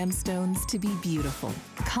our gemstones to be beautiful,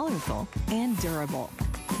 colorful, and durable.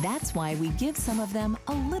 That's why we give some of them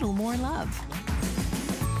a little more love.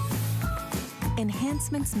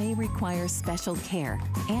 Enhancements may require special care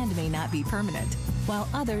and may not be permanent, while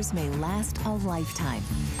others may last a lifetime.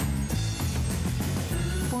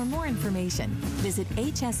 For more information, visit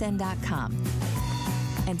hsn.com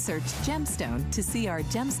and search gemstone to see our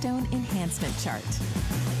gemstone enhancement chart.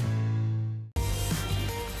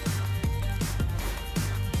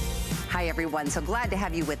 Hi everyone, so glad to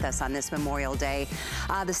have you with us on this Memorial Day.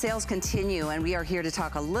 The sales continue, and we are here to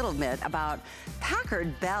talk a little bit about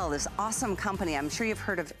Packard Bell, this awesome company. I'm sure you've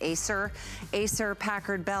heard of Acer,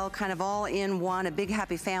 Packard Bell, kind of all in one, a big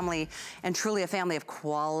happy family, and truly a family of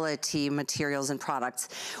quality materials and products.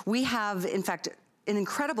 We have, in fact, an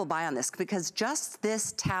incredible buy on this, because just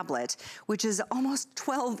this tablet, which is almost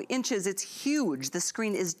 12 inches, it's huge. The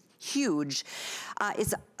screen is huge.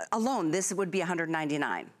 It's alone, this would be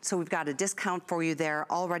 $199. So we've got a discount for you there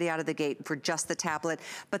already out of the gate for just the tablet,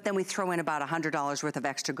 but then we throw in about $100 worth of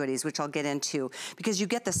extra goodies, which I'll get into, because you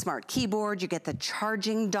get the smart keyboard, you get the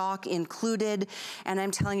charging dock included, and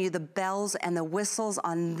I'm telling you, the bells and the whistles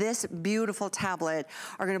on this beautiful tablet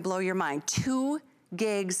are gonna blow your mind. 2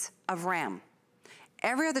 gigs of RAM.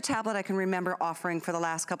 Every other tablet I can remember offering for the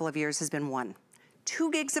last couple of years has been 1.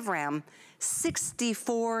 2 gigs of RAM,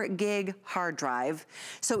 64 gig hard drive.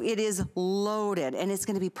 So it is loaded, and it's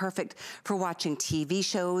gonna be perfect for watching TV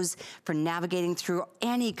shows, for navigating through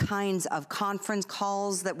any kinds of conference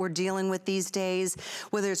calls that we're dealing with these days,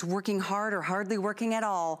 whether it's working hard or hardly working at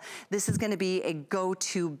all. This is gonna be a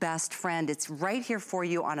go-to best friend. It's right here for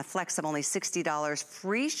you on a flex of only $60,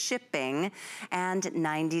 free shipping, and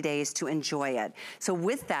 90 days to enjoy it. So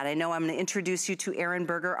with that, I know I'm gonna introduce you to Aaron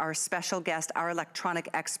Berger, our special guest, our electronic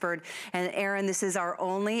expert. And Aaron, this is our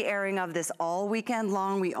only airing of this all weekend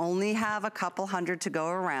long. We only have a couple hundred to go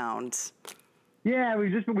around. Yeah,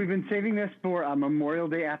 we've been saving this for Memorial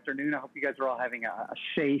Day afternoon. I hope you guys are all having a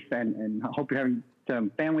safe and I hope you're having some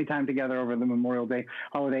family time together over the Memorial Day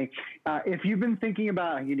holiday. If you've been thinking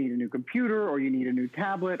about you need a new computer or you need a new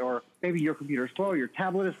tablet, or maybe your computer is slow, your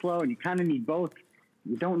tablet is slow, and you kind of need both,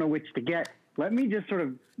 you don't know which to get, let me just sort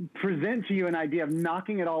of present to you an idea of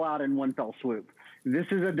knocking it all out in one fell swoop. This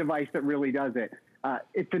is a device that really does it.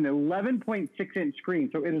 It's an 11.6-inch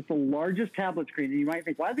screen, so it is the largest tablet screen. And you might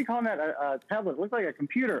think, why is he calling that a tablet? It looks like a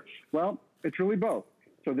computer. Well, it's really both.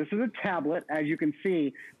 So this is a tablet, as you can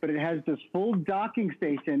see, but it has this full docking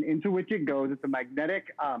station into which it goes. It's a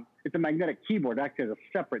magnetic keyboard. Actually, it's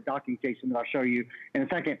a separate docking station that I'll show you in a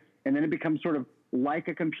second. And then it becomes sort of like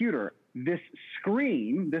a computer. This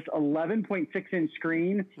screen, this 11.6-inch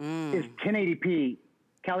screen, is 1080p.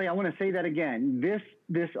 Callie, I want to say that again. This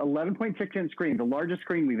 11.6-inch screen, the largest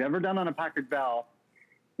screen we've ever done on a Packard Bell,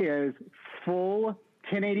 is full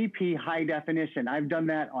 1080p high definition. I've done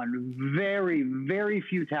that on very, very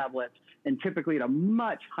few tablets, and typically at a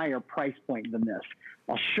much higher price point than this.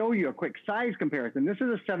 I'll show you a quick size comparison. This is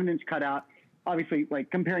a 7-inch cutout. Obviously,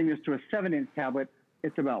 like comparing this to a 7-inch tablet,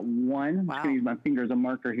 it's about 1. Wow. I'm just going to use my finger as a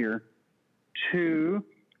marker here. 2.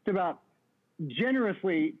 It's about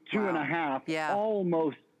generously 2.5, Yeah.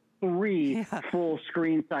 almost 3 full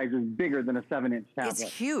screen sizes bigger than a 7-inch tablet. It's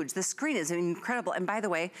huge. The screen is incredible. And by the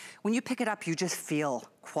way, when you pick it up, you just feel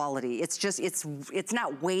quality. It's just, it's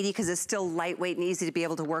not weighty because it's still lightweight and easy to be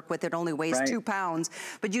able to work with. It only weighs 2 pounds,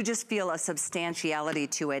 but you just feel a substantiality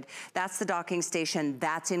to it. That's the docking station,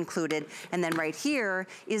 that's included. And then right here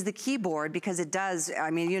is the keyboard, because it does,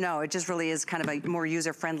 I mean, you know, it just really is kind of a more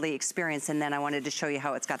user-friendly experience. And then I wanted to show you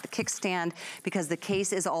how it's got the kickstand, because the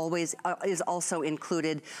case is always, is also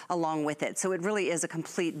included along with it. So it really is a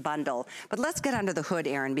complete bundle. But let's get under the hood,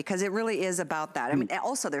 Aaron, because it really is about that. I mean,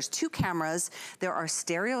 also there's 2 cameras. There are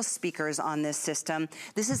stereo speakers on this system.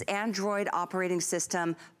 This is Android operating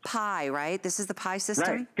system Pi, right? This is the Pi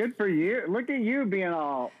system? Right, good for you. Look at you being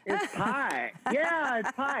all, it's Pi. Yeah,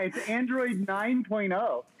 it's Pi. It's Android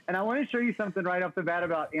 9.0. And I want to show you something right off the bat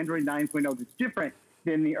about Android 9.0 that's different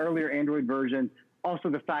than the earlier Android versions.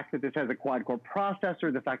 Also, the fact that this has a quad-core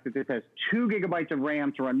processor, the fact that this has 2 gigabytes of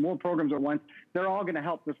RAM to run more programs at once, they're all going to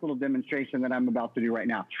help this little demonstration that I'm about to do right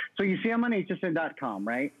now. So you see I'm on HSN.com,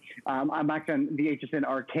 right? I'm actually on the HSN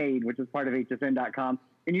Arcade, which is part of HSN.com.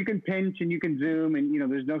 And you can pinch and you can zoom, and, you know,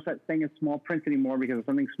 there's no such thing as small print anymore, because if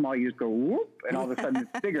something's small, you just go whoop, and all of a sudden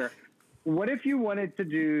it's bigger. What if you wanted to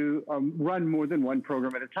do run more than one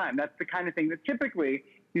program at a time? That's the kind of thing that typically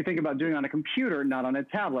you think about doing on a computer, not on a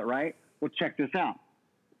tablet, right? Well, check this out.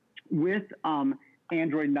 With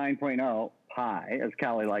Android 9.0 Pi, as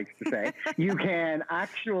Callie likes to say, you can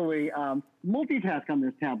actually multitask on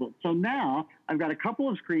this tablet. So now I've got a couple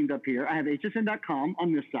of screens up here. I have hsn.com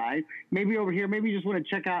on this side. Maybe over here, maybe you just want to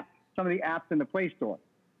check out some of the apps in the Play Store.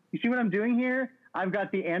 You see what I'm doing here? I've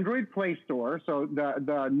got the Android Play Store, so the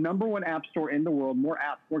 #1 app store in the world, more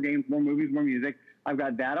apps, more games, more movies, more music. I've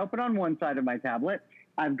got that open on one side of my tablet.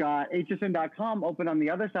 I've got hsn.com open on the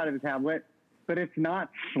other side of the tablet, but it's not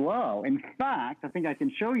slow. In fact, I think I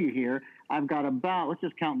can show you here. I've got about, let's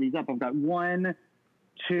just count these up. I've got 1,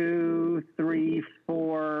 2, 3,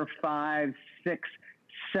 4, 5, 6,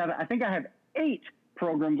 7. I think I have 8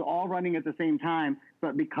 programs all running at the same time.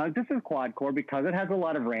 But because this is quad core, because it has a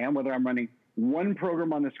lot of RAM, whether I'm running one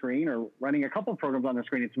program on the screen or running a couple programs on the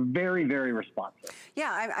screen, it's very, very responsive.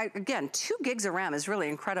 Yeah, again, 2 gigs of RAM is really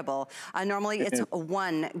incredible. Normally it's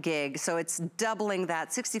 1 gig, so it's doubling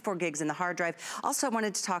that, 64 gigs in the hard drive. Also, I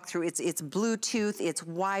wanted to talk through, it's Bluetooth, it's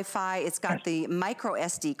Wi-Fi, it's got the micro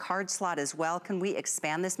SD card slot as well. Can we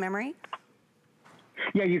expand this memory?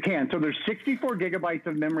 Yeah, you can. So there's 64 gigabytes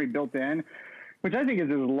of memory built in, which I think is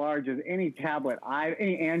as large as any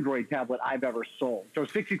Android tablet I've ever sold. So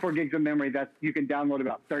 64 gigs of memory, you can download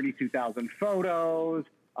about 32,000 photos,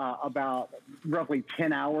 about roughly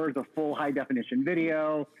 10 hours of full high definition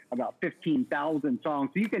video, about 15,000 songs.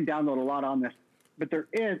 So you can download a lot on this. But there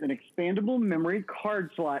is an expandable memory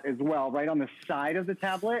card slot as well, right on the side of the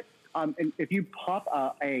tablet. And if you pop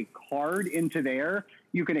a card into there,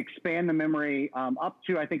 you can expand the memory up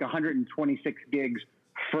to, I think, 126 gigs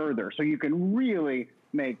further. So you can really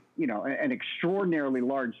make, an extraordinarily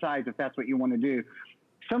large size if that's what you want to do.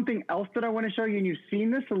 Something else that I want to show you, and you've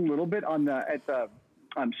seen this a little bit at the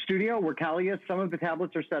studio where Callie is, some of the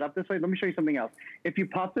tablets are set up this way. Let me show you something else. If you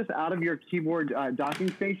pop this out of your keyboard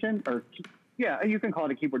docking station, you can call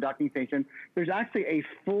it a keyboard docking station, there's actually a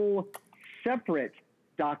full separate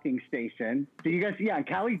docking station. So you guys, and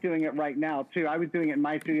Callie's doing it right now too. I was doing it in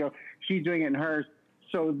my studio. She's doing it in hers.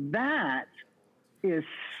 So that is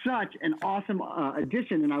such an awesome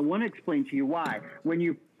addition, and I want to explain to you why. When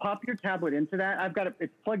you pop your tablet into that,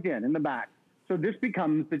 it's plugged in the back. So this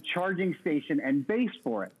becomes the charging station and base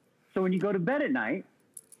for it. So when you go to bed at night,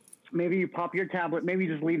 maybe you pop your tablet, maybe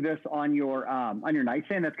you just leave this on your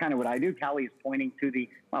nightstand. That's kind of what I do. Callie is pointing to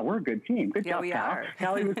wow, we're a good team. Good job, Cal.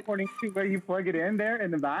 Callie was pointing to where you plug it in there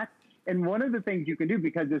in the back. And one of the things you can do,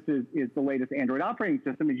 because this is the latest Android operating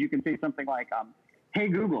system, is you can say something like, hey,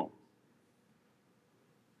 Google,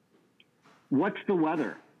 what's the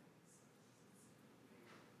weather?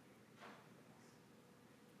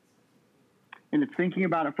 And it's thinking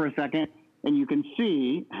about it for a second, and you can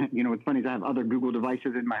see, what's funny is I have other Google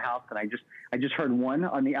devices in my house, and I just heard one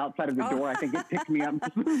on the outside of the door. I think it picked me up.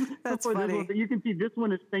 That's funny. But you can see this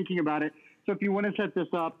one is thinking about it. So if you want to set this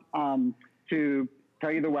up to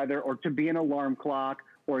tell you the weather, or to be an alarm clock,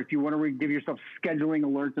 or if you want to give yourself scheduling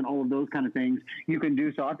alerts and all of those kind of things, you can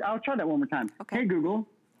do so. I'll try that one more time. Okay. Hey, Google,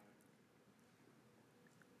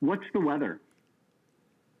 what's the weather?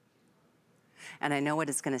 And I know what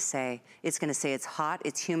it's going to say. It's going to say it's hot,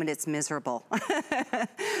 it's humid, it's miserable.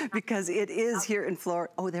 Because it is here in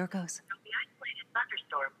Florida. Oh, there it goes. It'll be isolated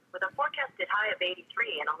thunderstorm with a forecasted high of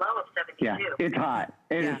 83 and a low of 72. Yeah, it's hot.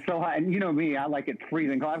 It is so hot. And you know me, I like it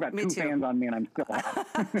freezing cold. I've got two fans on me and I'm still hot.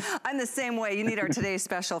 I'm the same way. You need our today's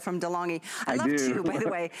special from DeLonghi. I love too, by the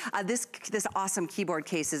way, this awesome keyboard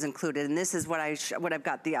case is included, and this is what I've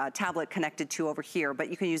got the tablet connected to over here, but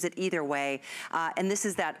you can use it either way. And this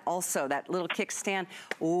is that little kickstand.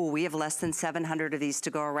 Oh, we have less than 700 of these to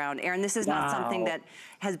go around. Aaron, this is not something that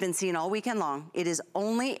has been seen all weekend long. It is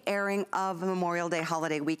only airing of Memorial Day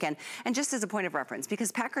holiday weekend. And just as a point of reference,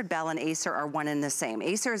 because Packard Bell and Acer are one and the same.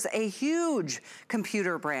 Acer is a huge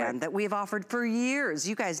computer brand that we've offered for years.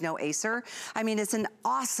 You guys know Acer. I mean, it's an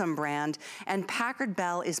awesome brand, and Packard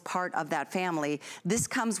Bell is part of that family. This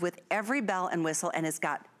comes with every bell and whistle, and it's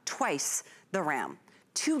got twice the RAM.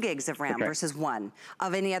 2 gigs of RAM versus 1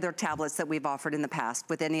 of any other tablets that we've offered in the past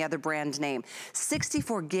with any other brand name.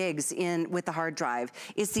 64 gigs with the hard drive.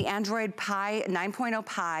 It's the Android Pie, 9.0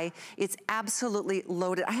 Pie. It's absolutely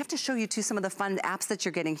loaded. I have to show you too some of the fun apps that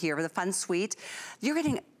you're getting here, the fun suite. You're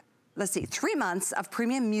getting, let's see, 3 months of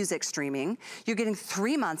premium music streaming. You're getting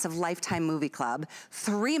 3 months of Lifetime Movie Club,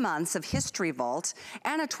 3 months of History Vault,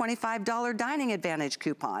 and a $25 Dining Advantage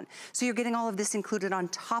coupon. So you're getting all of this included on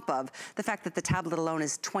top of the fact that the tablet alone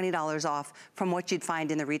is $20 off from what you'd find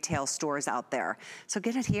in the retail stores out there. So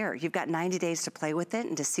get it here. You've got 90 days to play with it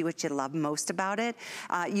and to see what you love most about it.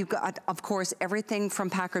 You've got, of course, everything from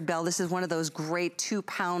Packard Bell. This is one of those great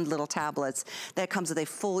 2-pound little tablets that comes with a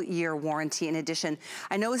full year warranty. In addition,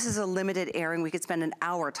 I know this is a limited airing. We could spend an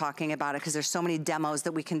hour talking about it because there's so many demos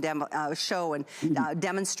that we can show and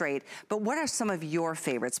demonstrate. But what are some of your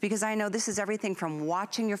favorites? Because I know this is everything from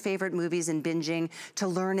watching your favorite movies and binging, to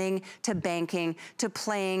learning, to banking, to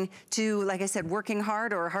playing, to, like I said, working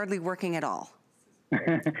hard or hardly working at all.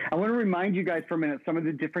 I want to remind you guys for a minute some of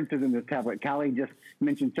the differences in this tablet. Callie just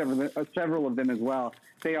mentioned several of them as well.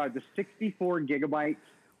 They are the 64 gigabytes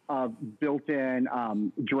of built-in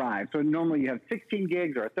drive. So normally you have 16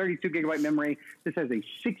 gigs or a 32 gigabyte memory. This has a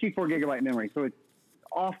 64 gigabyte memory. So it's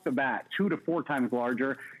off the bat 2 to 4 times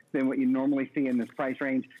larger than what you normally see in this price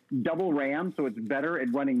range. Double RAM, so it's better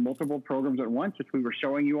at running multiple programs at once, which we were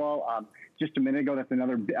showing you all just a minute ago. That's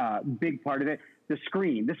another big part of it. The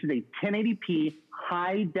screen, this is a 1080p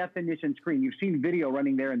high definition screen. You've seen video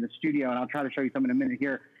running there in the studio, and I'll try to show you some in a minute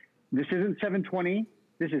here. This isn't 720.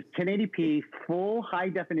 This is 1080p, full high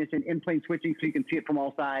definition in-plane switching, so you can see it from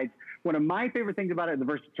all sides. One of my favorite things about it is the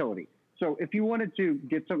versatility. So if you wanted to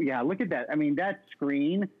get some, yeah, look at that. I mean, that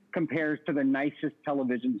screen compares to the nicest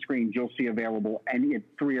television screens you'll see available, and it's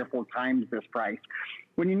 3 or 4 times this price.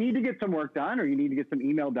 When you need to get some work done, or you need to get some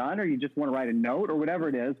email done, or you just want to write a note or whatever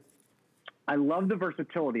it is, I love the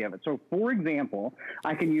versatility of it. So for example,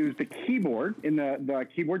 I can use the keyboard in the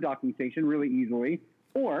keyboard docking station really easily,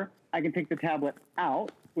 or I can take the tablet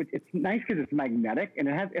out, which it's nice because it's magnetic, and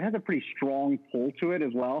it has a pretty strong pull to it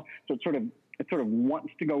as well. So it sort of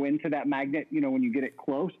wants to go into that magnet, you know, when you get it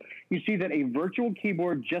close. You see that a virtual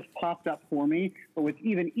keyboard just popped up for me, but what's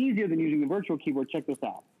even easier than using the virtual keyboard, check this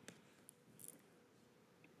out.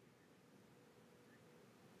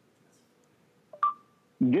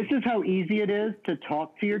 This is how easy it is to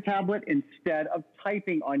talk to your tablet instead of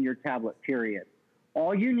typing on your tablet, period.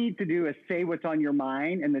 All you need to do is say what's on your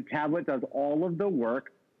mind, and the tablet does all of the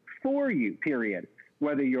work for you, period.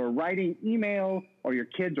 Whether you're writing email, or your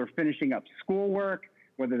kids are finishing up schoolwork,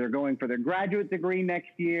 whether they're going for their graduate degree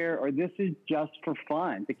next year, or this is just for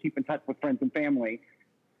fun, to keep in touch with friends and family,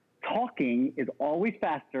 talking is always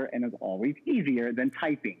faster and is always easier than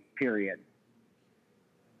typing, period.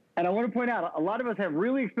 And I want to point out, a lot of us have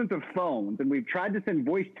really expensive phones, and we've tried to send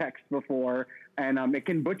voice text before, and it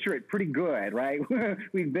can butcher it pretty good, right?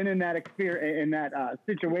 We've been in that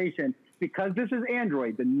situation. Because this is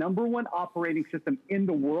Android, the #1 operating system in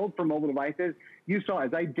the world for mobile devices. You saw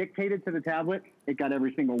as I dictated to the tablet, it got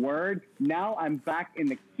every single word. Now I'm back in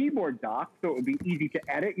the keyboard dock, so it would be easy to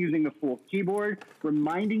edit using the full keyboard.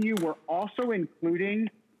 Reminding you, we're also including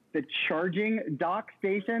the charging dock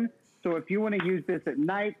station. So if you want to use this at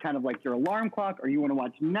night, kind of like your alarm clock, or you want to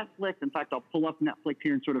watch Netflix, in fact, I'll pull up Netflix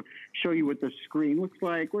here and sort of show you what the screen looks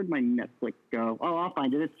like. Where'd my Netflix go? Oh, I'll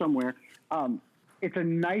find it. It's somewhere. It's a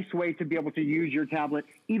nice way to be able to use your tablet,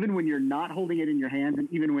 even when you're not holding it in your hands, and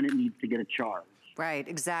even when it needs to get a charge. Right,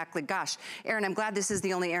 exactly. Gosh, Aaron, I'm glad this is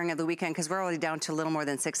the only airing of the weekend, because we're already down to a little more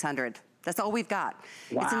than 600. That's all we've got.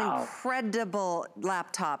 Wow. It's an incredible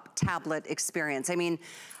laptop tablet experience. I mean,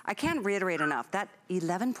 I can't reiterate enough, that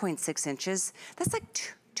 11.6 inches, that's like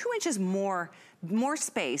 2 inches more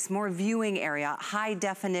space, more viewing area, high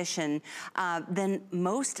definition than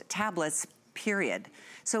most tablets, period.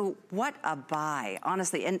 So what a buy,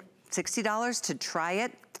 honestly. And $60 to try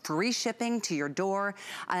it, free shipping to your door,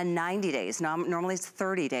 90 days. Now, normally it's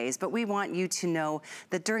 30 days, but we want you to know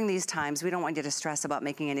that during these times, we don't want you to stress about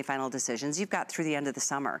making any final decisions. You've got through the end of the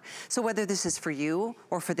summer. So whether this is for you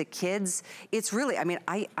or for the kids, it's really, I mean,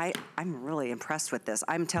 I'm really impressed with this.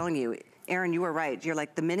 I'm telling you, Aaron, you were right. You're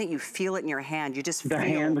like, the minute you feel it in your hand, you just feel the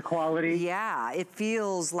hand quality. Yeah, it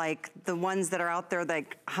feels like the ones that are out there,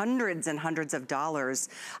 like hundreds and hundreds of dollars.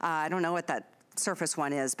 I don't know what that Surface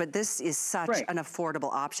one is, but this is such an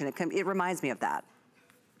affordable option. It reminds me of that.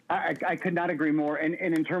 I could not agree more. And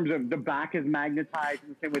in terms of the back is magnetized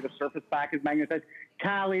in the same way the Surface back is magnetized.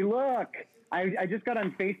 Callie, look, I just got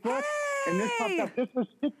on Facebook, and this popped up. This was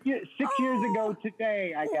six years ago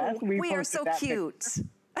today, I guess. We are so cute.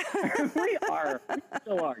 We are. We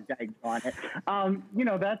still are. Daggone it. You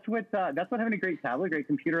know, that's what having a great tablet, a great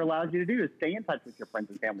computer allows you to do, is stay in touch with your friends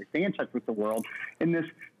and family, stay in touch with the world in this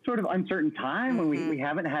sort of uncertain time when we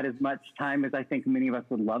haven't had as much time as I think many of us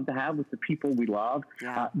would love to have with the people we love.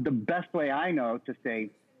 Yeah. The best way I know to stay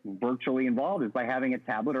virtually involved is by having a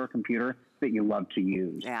tablet or a computer that you love to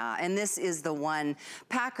use. Yeah, and this is the one.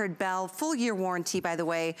 Packard Bell, full year warranty, by the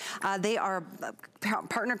way. They are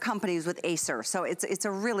partner companies with Acer, so it's a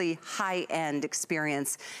really high-end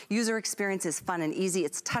experience. User experience is fun and easy.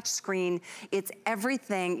 It's touch screen. It's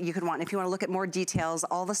everything you could want. If you want to look at more details,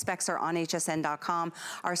 all the specs are on hsn.com.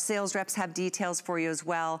 Our sales reps have details for you as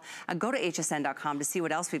well. Go to hsn.com to see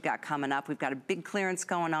what else we've got coming up. We've got a big clearance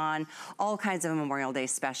going on, all kinds of Memorial Day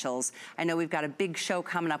specials. I know we've got a big show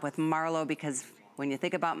coming up with Marlo, because when you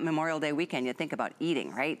think about Memorial Day weekend, you think about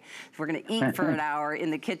eating, right? We're gonna eat for an hour in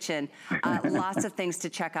the kitchen. Lots of things to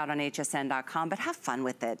check out on hsn.com, but have fun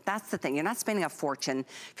with it. That's the thing, you're not spending a fortune.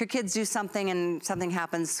 If your kids do something and something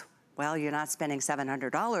happens, well, you're not spending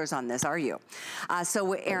 $700 on this, are you?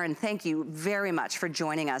 So Aaron, thank you very much for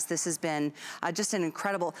joining us. This has been just an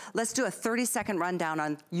incredible, let's do a 30-second rundown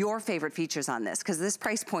on your favorite features on this, because this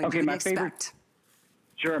price point you didn't expect.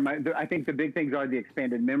 Sure, I think the big things are the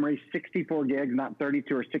expanded memory, 64 gigs, not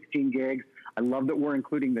 32 or 16 gigs. I love that we're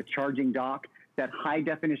including the charging dock, that high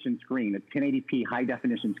definition screen, a 1080p high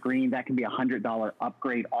definition screen, that can be a $100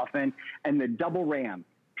 upgrade often, and the double RAM.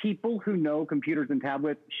 People who know computers and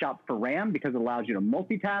tablets shop for RAM because it allows you to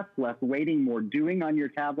multitask, less waiting, more doing on your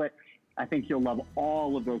tablet. I think you'll love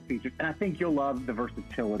all of those features, and I think you'll love the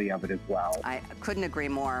versatility of it as well. I couldn't agree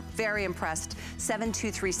more. Very impressed.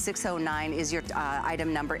 723609 is your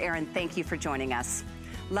item number. Aaron, thank you for joining us.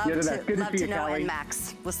 Love Good to see you, know, Callie. and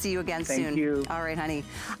Max. We'll see you again soon. Thank you. All right, honey.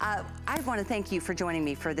 I want to thank you for joining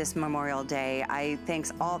me for this Memorial Day. I thank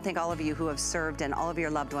all of you who have served and all of your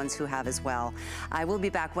loved ones who have as well. I will be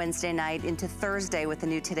back Wednesday night into Thursday with a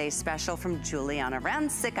new Today special from Juliana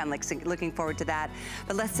Rancic. I'm looking forward to that.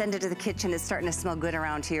 But let's send it to the kitchen. It's starting to smell good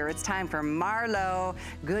around here. It's time for Marlo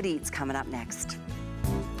Good Eats coming up next.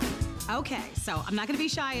 Okay, so I'm not gonna be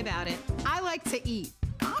shy about it. I like to eat.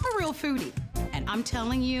 I'm a real foodie. And I'm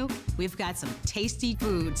telling you, we've got some tasty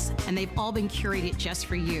foods, and they've all been curated just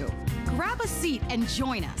for you. Grab a seat and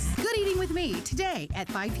join us. Good Eating with me today at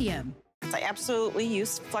 5 p.m. I absolutely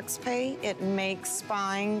use FlexPay. It makes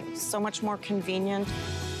buying so much more convenient.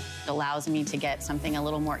 It allows me to get something a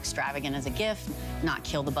little more extravagant as a gift, not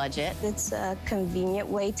kill the budget. It's a convenient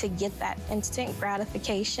way to get that instant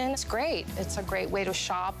gratification. It's great. It's a great way to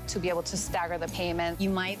shop, to be able to stagger the payment.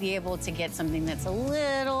 You might be able to get something that's a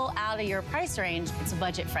little out of your price range. It's a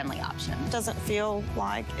budget-friendly option. It doesn't feel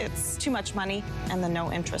like it's too much money, and the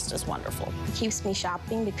no interest is wonderful. It keeps me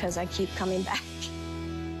shopping because I keep coming back.